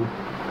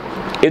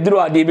 It drew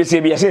a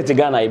DBC, I said to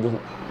Ghana.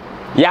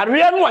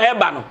 Yarian no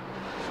ebano.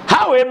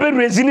 How ever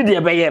resin the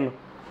Abayan?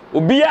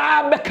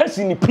 Ubia Becas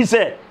in the piece,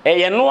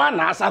 a no one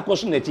as a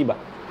question etiba.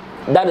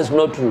 That is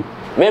not true.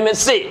 Me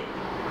say,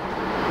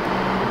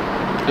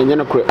 and then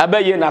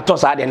Abayan at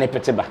Tossad and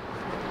Epetiba.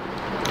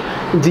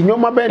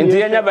 Dinyoma ben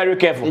Indiana very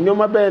careful.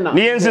 Dinyoma ben.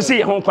 Me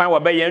ense hon kwan wa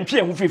ba ye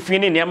ntwe ho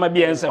fifini ne ma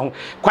bi ense ho.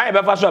 Kwan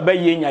be fa so ba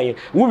ye nyaye.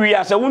 Wo wi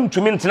ase wo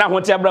ntumi ntena ho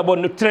te abrabo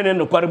no trene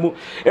no kware mu.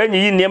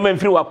 Enyi yi ne ma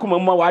mfiri wakoma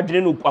mu wa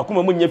adwene no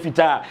akoma mu nya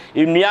fita.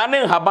 Enua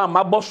ne haba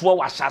ma boso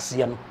wa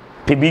hyase no.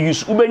 Pebi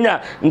use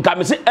ubenya nka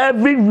me se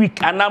every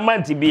week and a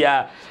month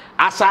bia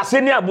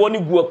asase ne abo ne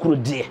gu akuro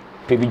de.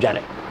 Pebi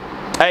dware.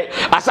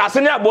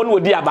 Asase ne abo ne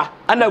odi aba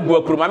ana gu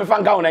akuro ma me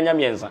fa nka ho na nya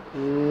miensa.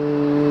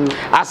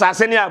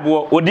 Asase ne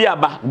abo odi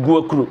aba gu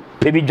akuro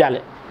pebi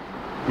dwale.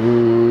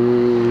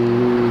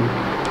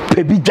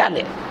 Pebi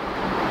dwale.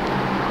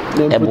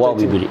 Ebo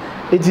bibiri.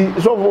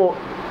 Eti so for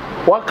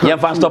what can you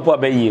fan stop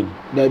abayi?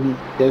 Dabi,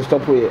 then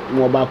stop we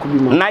mo ba ku bi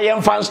ma. Na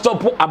ye fan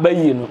stop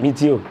abayi no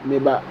mitio. Me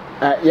ba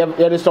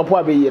ye stop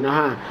abayi na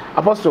ha.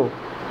 Apostle,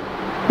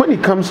 when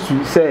it comes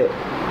to say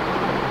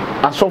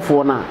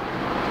asofo na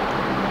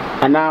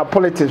and our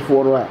politics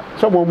for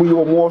some of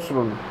you more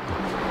strong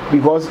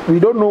because we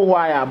don't know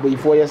why I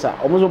before yes sir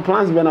almost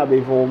plans been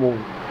before more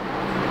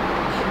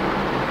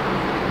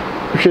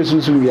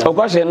of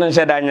course you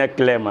said I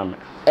clear mama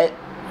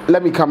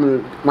let me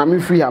come mama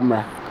free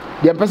amra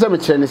the person me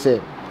try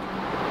say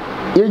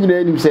you know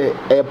him say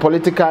a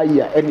political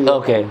year any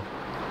okay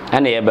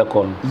and e be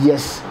come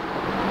yes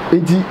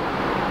enti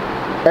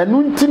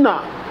enu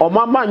ntina o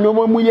mama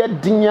nyoma mu ye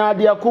dinya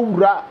de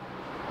akowura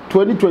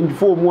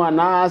 2024 mu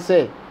ana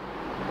say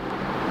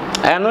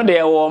I know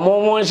they were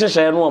more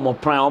share no more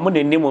prime, or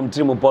the name of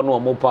Trim upon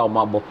or more power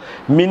mabo.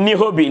 Mini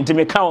hobby into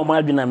me cow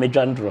Malvina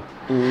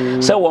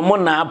Majandro. So,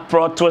 one now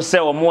proto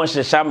sell more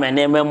sham and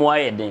name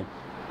why then.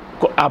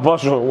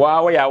 Apostle,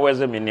 wow, I was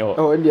a mini.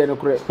 Oh, Indian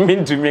correct.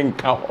 Mean to mean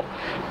cow.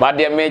 But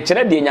they made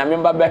Chenadi, I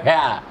remember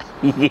hair.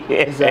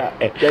 Yes, sir.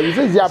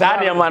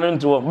 Man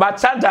into but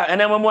Santa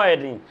and I'm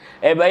wedding.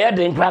 A bayad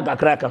in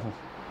cracker.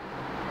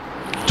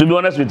 To be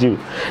honest with you,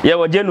 you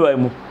were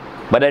genuine,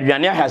 but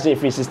Adriana has a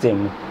free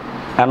system.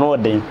 I know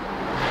what they.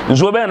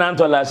 So Ben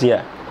Anto last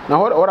year.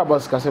 Now what about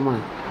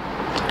Casaman?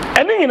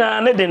 Any in a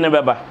netting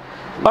never.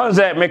 On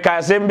say make I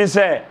send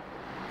say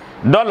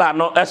dollar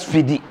no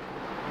SPD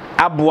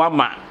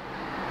Abuama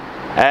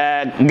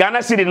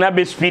Ghana City na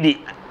be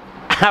speedy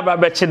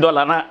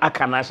 $1 na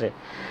akanase.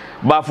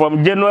 But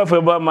from January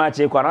February March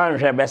you can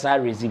share best I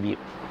receive.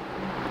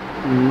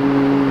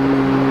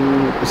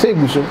 Say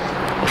good so.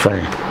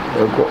 Fine.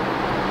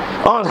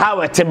 On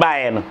how to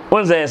buy no.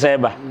 On say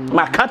ba.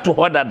 Ma can't to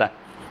order that.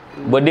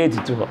 But they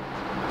to her.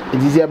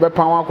 It is a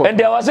power. And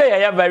there was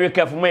a very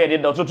careful me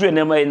did not to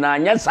name na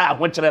yes I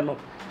which no.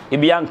 E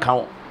be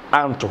count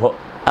and to her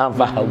and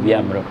for how be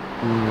amro.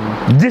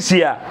 This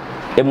year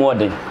a more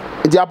than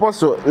the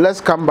apostle.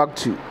 Let's come back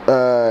to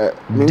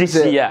this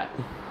year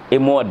a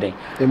more than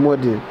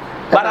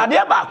but I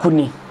dear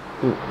bakuni.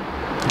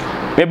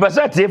 Me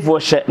basati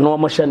for share no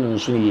more share no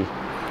so ye. E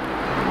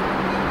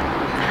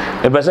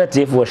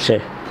basati for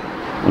share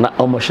na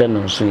almost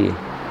no so ye.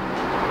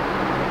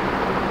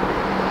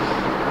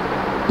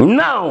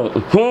 Now,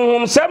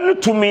 whom 7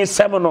 to me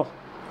 7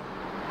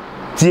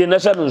 tie na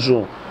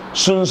so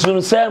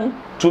sunsunsɛm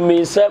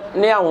tumisɛm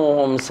ne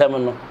ahohomsɛm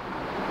no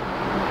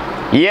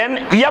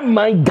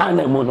yɛman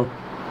Ghana mu no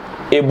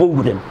ebo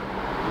wudem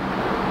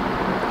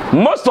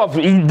most of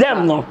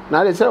them no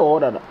na they say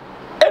order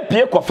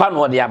epie kofa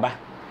no de aba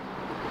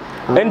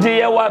enti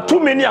ye wa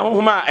tumi ne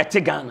ahohoma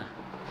ete Ghana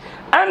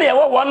ana ye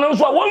wo no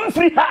nso won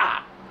free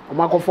ha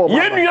omakofo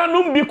ye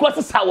nuanum bi ko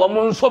sesa wo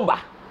mo nso ba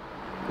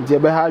je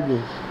be ha dwe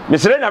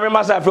misire nyame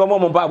masa afi omo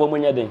mpa abo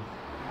munya den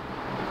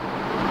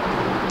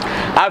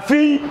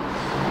afi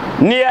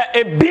ne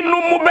ebinu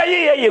mu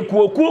beye ye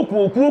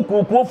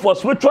kuokuo for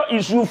spiritual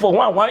issue for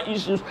one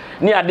issues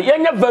ne ade ye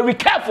very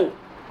careful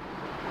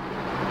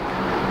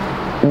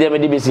dem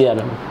de besi ya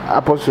no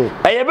apostle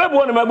eye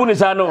bebu no mabu ni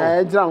sa no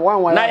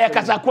wan na ye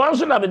kasa kwan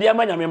so na be de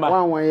amanyame ma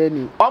wan ye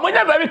ni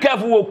omonya very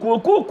careful wo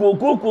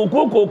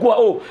kuokuo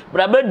oh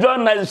brother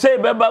John na say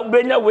beba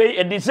benya we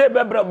e say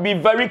beba be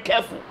very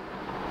careful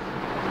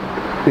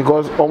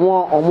because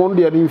omo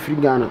de in free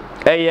Ghana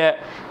eye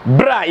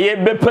bra ye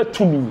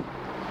bepatumi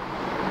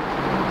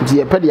nti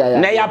ye pede ya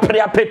na ya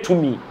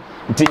petumi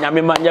nti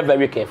nyame ma nya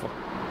very careful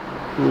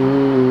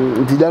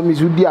nti da mi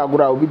sudi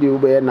agora obi de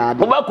obe na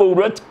ade ba ko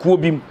wura kuo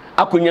bim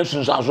akonya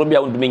sunsanso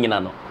bia wondumi nyina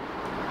no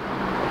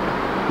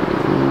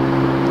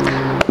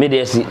me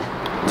de si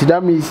nti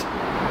da mi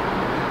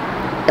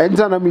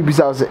enta na mi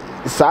bisa se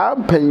sa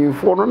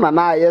panyinfo no na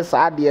na aye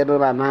sa ade no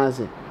na na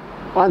se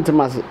want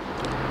mase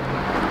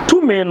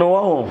to me no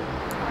ho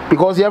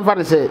because you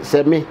ever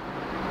say me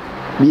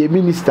be a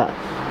minister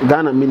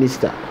Ghana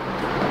minister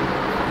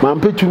man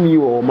petumi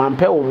o man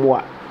pe o mo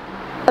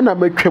a na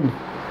matwam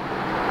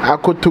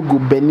akotogo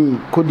Benin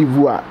Cote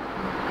d'Ivoire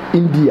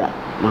India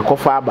na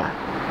kofa aba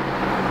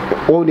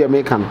all the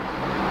American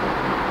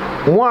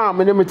mo a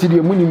me ne meti de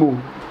munimo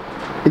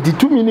enti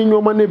tumi ni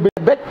nyoma ne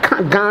be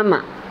ka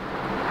Ghana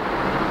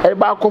e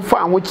ba kofa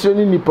anwochire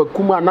ni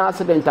nipakuma na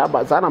accident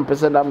aba sa na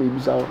mpese da me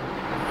bisa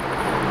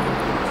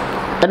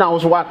and I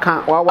was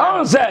waka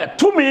on say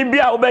tumi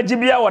bia obeji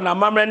bia wona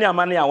mamre ne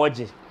amane a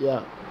woje yeah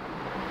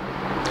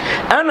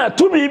ana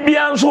tumi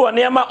bia nso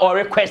wona ma or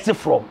request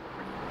from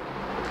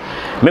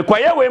me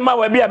kwaye we ma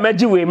wa bia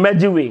maji we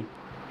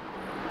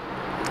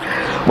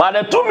but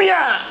the tumi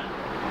a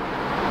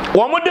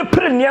wo mo de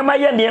pre niema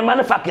ye niema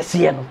ne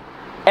fakese no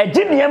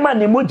eji niema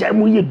ne moja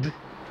mu yedu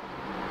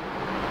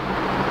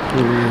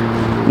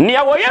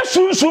nia wo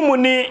yesunsu mu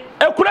ni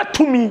ekura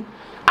tumi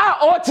a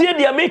o tie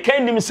de America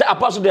nim se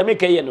apostle de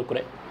America ye no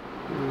kure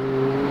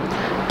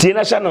tie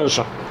na sha no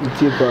nso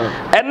tie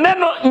pa enne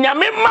no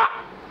nyame ma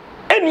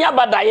eni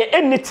abadaye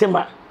eni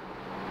tema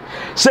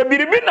se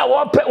biribi na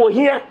wo pe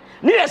ohia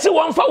ni yesi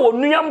won fa wo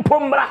nua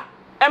mpomra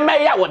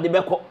emeya wo de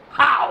beko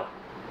how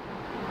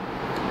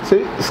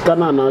say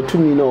scanner na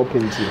tumi na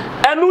open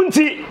tie enu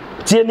nti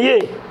tie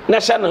nie na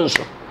sha no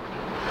nso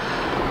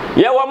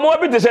ye wo mo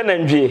bi de se na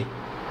ndwie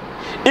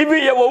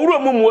ibi ye wo wuro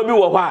mu mu obi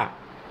wo ho a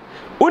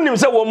unim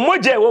se wo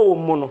moje wo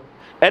mu no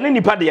ene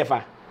nipa de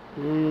yefa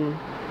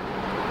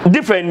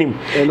different nim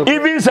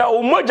even say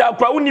wo moja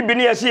akwa uni bi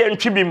ne yesi ye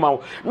ntwi bi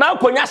mawo na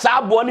akonya sa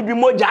abo ne bi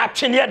moja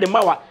atwene de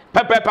mawa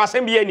pepe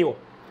bi ani o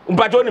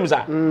mpacho unim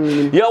sa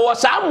ye wo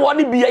sa amo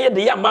ne bi ye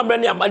de ya mamre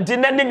ne amanti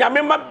ne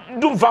nyame ma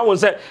dum fa wo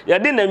se ye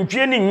de na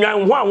ntwie ni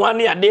nwan ho anwa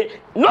ne ade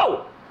no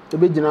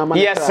ebe gina ma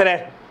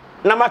yesre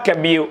na maka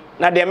bio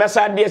na de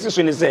mesa de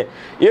asiso ni se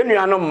ye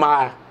nuano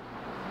ma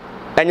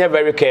anya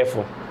very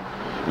careful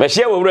me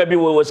share we wura bi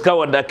we ska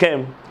wada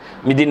kem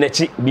me di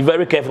nachi be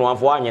very careful one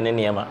for anya ne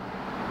niema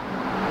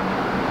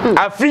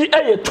afi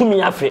eye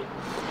tumi afi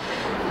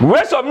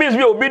ways of means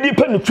bi obedi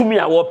pe no tumi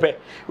a wo pe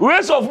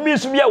ways of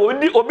means bi a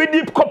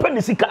obedi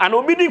company sika and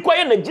obedi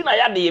kwaye na gina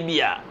ya de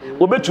bia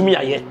obetumi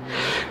aye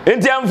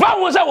enti amfa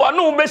wo se wo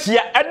no be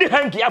hia ade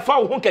hanki afa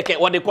wo keke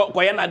wo de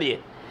kwaye na de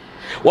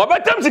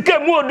wabetam sika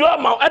mu odu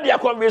ama ade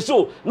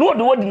akonveso no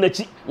odu wodi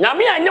nachi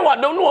nyame anye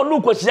wadon no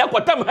onu kwahia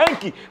kwatam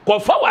hanki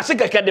kofa wase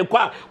keke de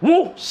kwa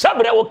wo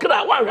sabre wo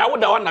kra wanhwa wo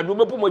da wana do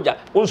bepo moja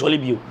onsole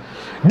bio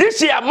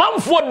this year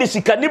manfo de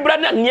sika nibra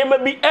na niema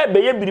bi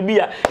ebeye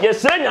biribia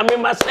yesre nyame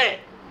ma se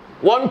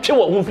wontwe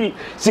wo ho fi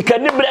sika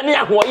nibra ne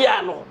ahoye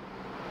ano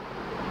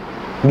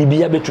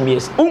bibia betumi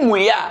es umu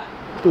ya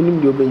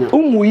onim de obenya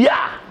umu ya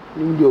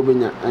nim de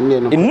obenya ane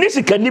no ni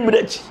sika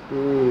nibra chi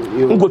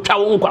ngotwa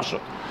wo nkwaso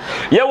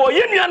ye wo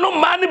yenua no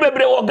ma ne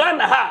bebre wo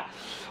Ghana ha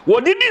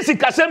wo didi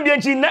sikasem bi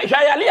enchi na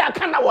hwayale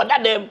aka na wo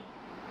dadam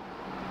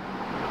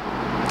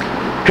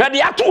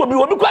hwade ato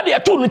obi kwa de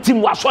ato no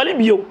tim wasole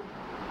bio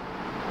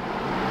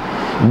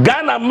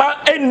Ghana ma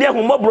eni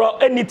ehumobro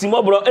eni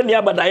timobro eni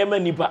abadaye ma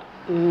nipa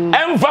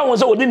emfa won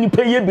se wo de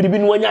nipa ye biribi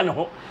no wanya ne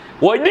ho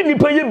wo de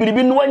nipa ye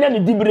biribi no wanya ne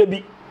dibire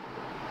bi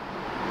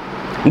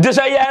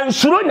ndesa ya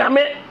nsuro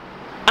nyame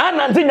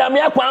ananti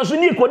nyame akwan so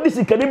ni ko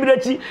disika ni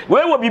birachi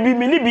we wo bibi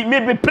mi ni bi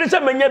me pressure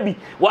manya bi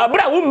wa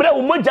bra wo mra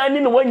wo moja ni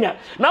no wanya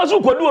na so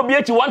ko de obi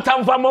achi one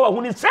time fa ma wa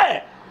hu ni se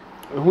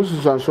hu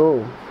susan so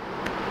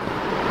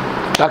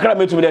akara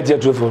metu bi de tie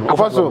telefone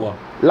afaso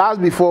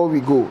last before we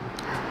go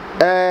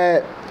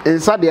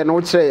inside the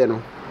no kire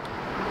no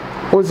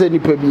o se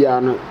nipa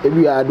bia no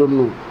ebi I don't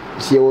know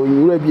se wo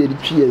nwura bi edi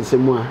twi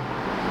ensemu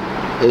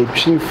a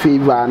twin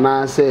favor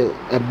na say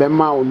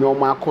ebema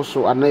onyoma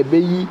akoso ana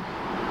ebeyi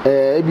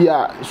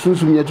ebia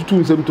sunsum ya tutu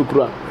nsem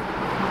tokura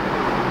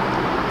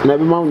na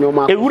ebema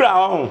onyoma ewura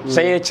ho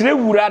say ye kire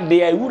wura de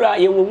ewura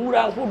ye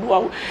wura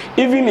hodo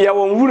even ye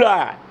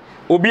wura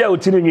obi a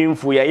otini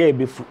nwimfo ye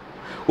ebefu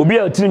obi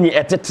a otini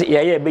etete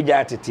ye ebeja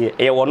atete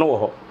ye wono wo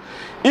ho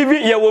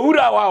even ye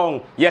wura wa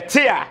ho ye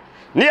te a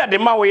ne ye de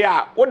ma wo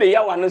ya wo de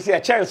ya wa no se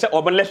chance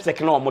obe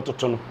lipstick na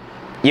omototo no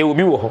ye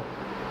obi wo ho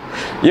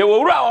ye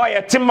wura o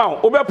ye tema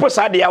o be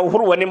posa de ya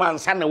horo wani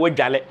mansa na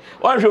wadwale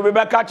wonhwe obi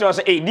be ka che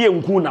say die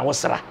nku na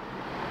wosra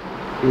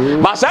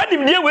ba sa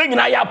dim die we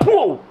nyina ya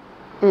po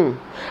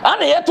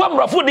ana ye to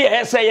amrafo de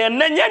he say ye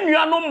nanya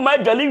nuano ma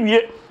dwale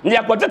wie ne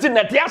yakotete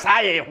nete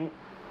asa ye ho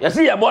ye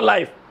see ye bo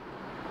life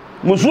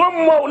musuo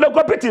mo na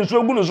kopeti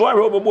nsuo gu no so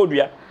ahwe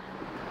obobodua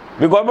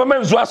because be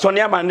mensuo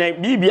asone ama na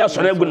bibia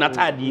asone gu na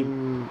tade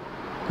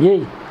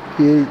ye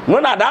no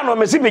na da no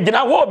mesi begina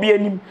ho obi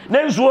anim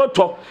na nsuo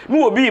to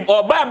no obi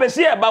oba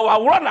besi e ba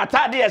wawro na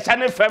tade e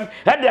sane fam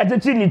e de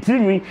ateti ni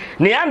tirinwi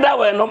ne anda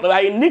we no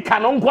ni ka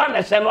no nkwa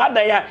na se no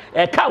ada ya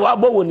e ka wa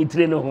bo wo ni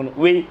tire no ho no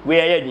we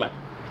ye adwuma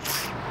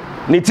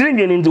ni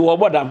tirinwi ni ndi wo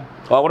bodam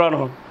wawro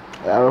no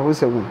arahu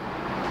semu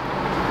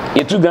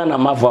yetu Ghana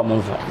mafo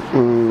amomfa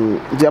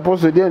the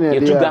apostle dey na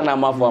yetu Ghana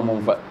mafo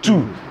amomfa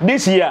 2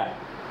 this year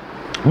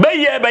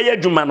be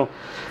adwuma no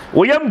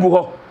wo yam gu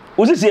ho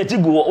wo sisi eti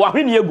gu ho wa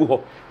hwene egu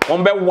ho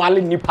on be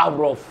wale nipa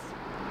rough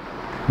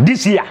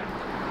this year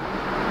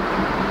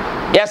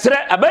yesre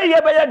abaye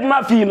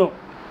adwuma fi no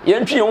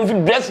yentwe yon fi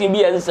dress ye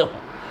bi ense ho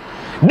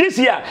this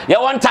year ye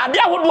won tade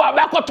ahodo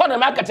abakoto na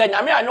market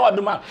nyame anyo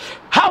oduma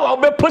how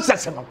we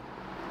process no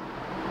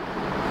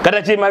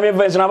kada chi mame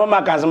verse na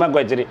mama kanse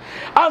makwachiri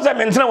anse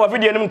mentina wa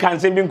video nim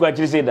kanse bi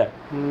nkwachiri seda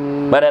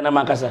bara na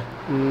makasa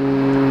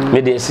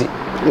me dey si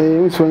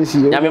uswansi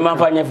nyame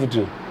manfanya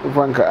fitu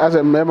ufanka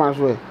ase mema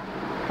so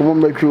omo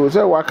metwi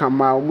say waka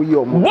ma omo yi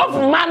omo bof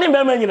ma ne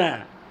mema nyina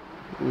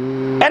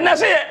ena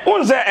se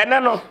unse ene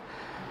no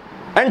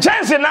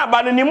enchanse na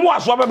aba no nimu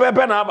aso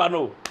bebepe na aba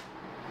no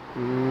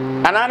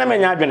ana na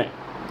menya adwene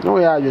no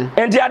ya adwene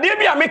enti ade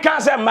bi a me kan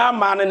se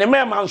ma ne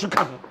mema nso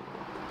ka ho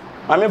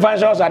ma me fan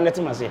show so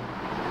anetima se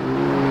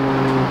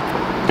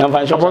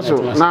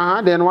na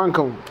ha den wan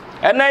kan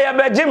ena ya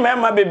beji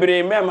mema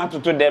bebre mema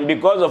toto dem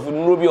because of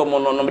nurobi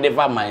omono no de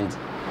fa mind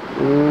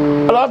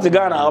a lot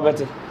Ghana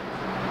obete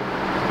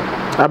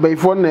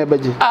abaifo na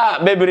beji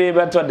bebre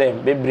beto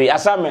dem bebre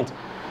assignment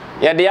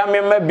ya de ya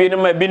mema bi no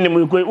ma bi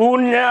nim ko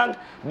unya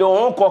de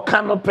won ko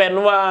kan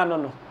penwa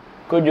no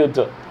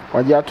kojoto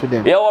waja to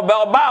dem ya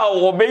oba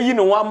obeyi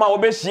no wan ma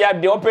obehia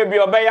de ope bi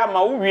obeya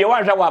ma wo wie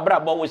wan hwa wa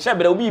brabo wo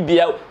hyebere obi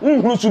bia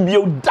unhuru su bia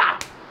da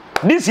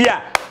this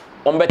year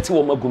on beti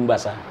wo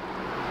magumbasa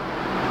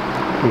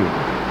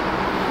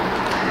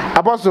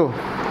apostle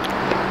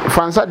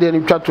fansa de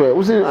ni twato e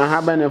usin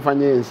ahaba na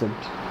fanye nsem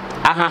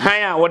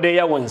ahahan a wo de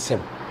ya wonsem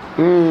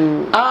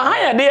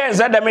ahahan ya de ya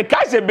nsa da me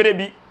ka se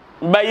berebi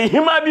ba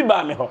yihima bi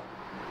ba me ho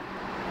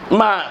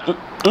ma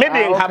me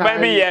de haban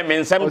bi ye me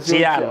nsem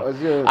tia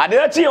no ade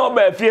ati o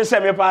ba fie se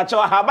me pa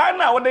cha haban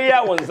na wo de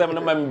ya wonsem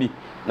no mam bi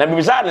na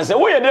bibisa ne se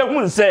wo ye de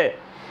hu nse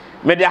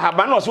me de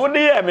haban no so wo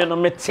de ya me no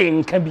me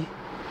tinka bi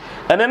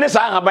ene ne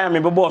sa haban me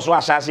bebo so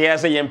asase ya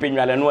se ye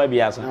mpenwale no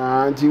abiasa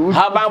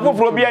haban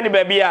foforo bia ni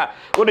ba bia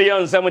wo de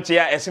ye nsem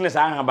tia ese ne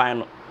sa haban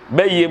no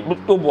ba ye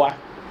oboa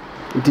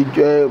nti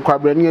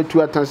kwabrani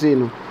atu atanse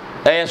no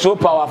so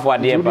powerful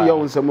ade ba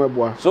you nsem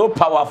eboa so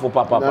powerful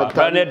papa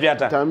bani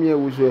aduata tami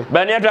ewuso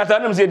bani aduata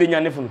nem se de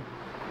nyane funu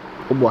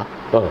oboa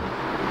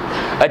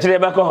achire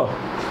ba ko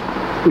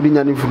udi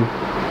nyane funu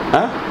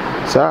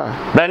sa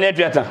bani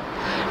aduata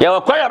ya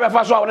wa kwaya be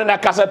fa so a wona na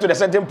kasa to the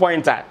certain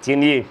point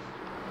tinie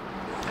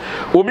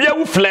obi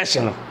awu flesh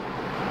no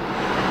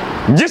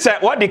gise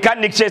what the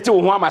can nick chase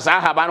wo ho amasa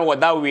ahaba no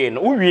without way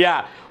no uwi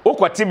a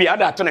ukwati bi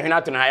ada to na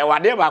hwena to na ya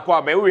wade ba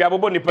ko ba uwi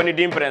abobo nipa ni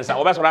dim prensa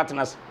obe so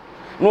ratnas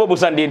no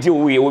obusan de nti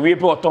uwi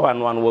pe oto ha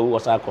no an wo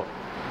sako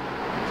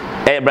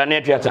brane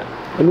atuata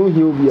no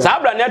hi obi a sa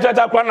brane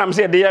atuata kwa nam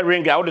se de ya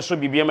ring a wo de so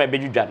bibia ma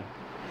bedwudwan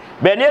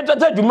brane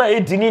atuata dwuma e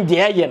dini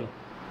de aye no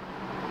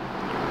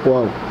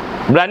wow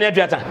brane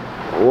atuata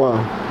wow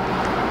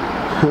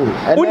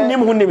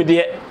unnim hunnim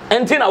de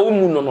enti na wo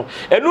mu no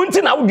enu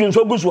enti na wo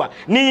dwunso guso a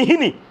ni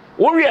hini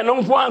wo wie no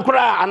nko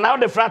ankora ana wo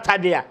de frata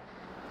de a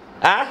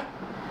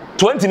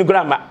 20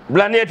 gram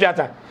brane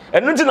atuata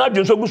enu enti na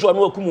dwunso guso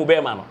no akumu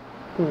be ma no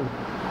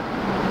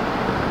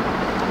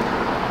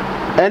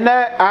and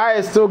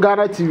I still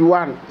Ghana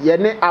TV1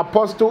 yene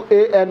Apostle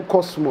AN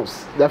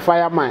Cosmos the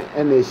fireman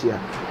in Asia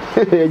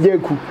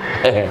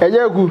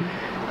ejeku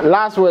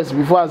last words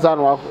before Azan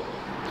wako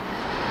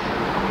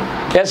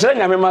yes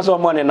nyame maso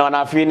money no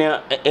na afi ni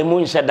emu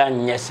nheda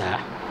nyesa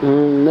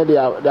ne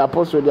the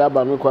apostle the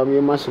aba me kwa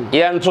me machine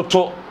ye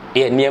ntoto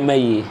ye niema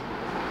yi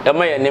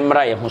ema ye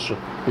nimra ye hoso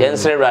ye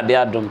nsre rade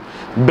adom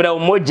brew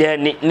moje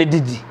ne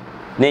didi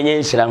na nye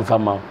nhira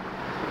mfama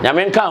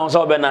nyame nka ho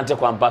so be nante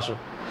kwampa so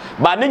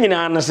ba ne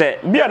nyina no se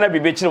bia na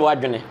bibe kire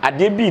wadwene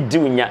ade bi di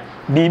unya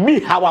bibi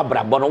hawa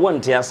brabo no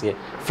wonte ase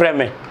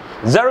freme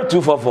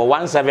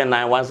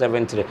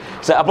 0244179173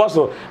 say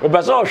apostle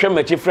repaso ohwe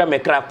machi frɛ me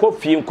kra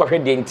kofi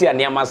nkɔhwɛ de nti a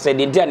nneɛma sɛ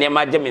de nti a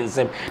nneɛma agye me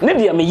nsɛm ne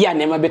de me ya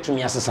nneɛma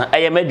betumi asesa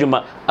ɛyɛ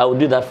madwuma I will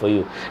do that for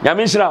you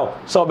nyame nhyira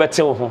so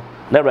obɛte wo ho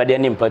na awurade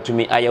ani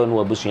mpatumi ayɛ wo no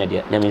wabusua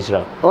de nyame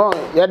nhyira oh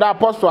yɛ da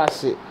apostle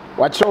ase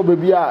wakyerɛ wo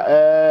baby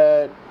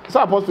a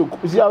so apostle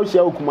see how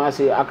share okuma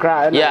say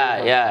Accra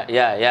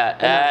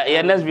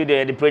yeah next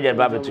video the project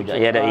babe to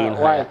yeah the in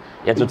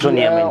yeah to turn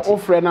nneɛma o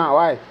frɛ na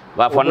why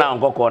but for now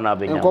nkɔkɔ na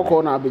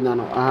abenya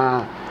no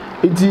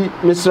Iti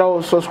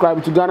Mr.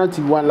 subscribe to Ghana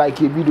TV1,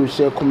 like a video,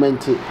 share,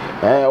 comment.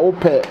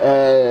 Open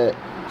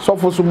so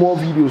for some more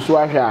videos so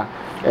here.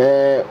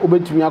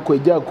 Obetumi akɔ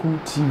Agyapong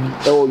TV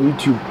or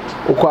YouTube.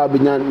 Okɔ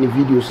abenya ne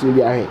videos ni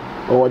bi ahe.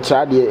 Or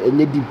try the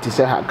enye deep to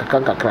say ha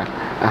kakra.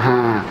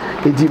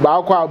 Iti ba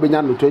akɔ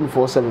abenya no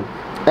 24/7.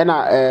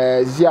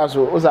 Ena zia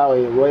so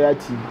ozawe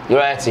royalty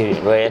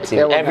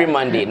every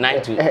Monday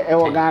 9 to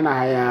Ghana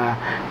haya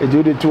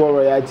ejude to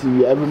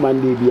royalty every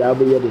Monday bi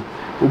abeyede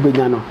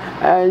ubenya no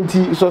and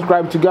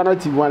subscribe to Ghana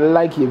TV1,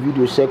 like your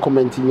video, share,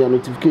 comment in your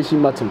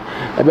notification button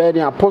ebe ni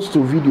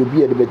apostle video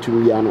bi e de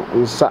betumi ya no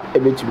nsa e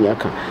betumi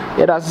aka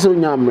ya da so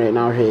nyamre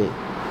na hwe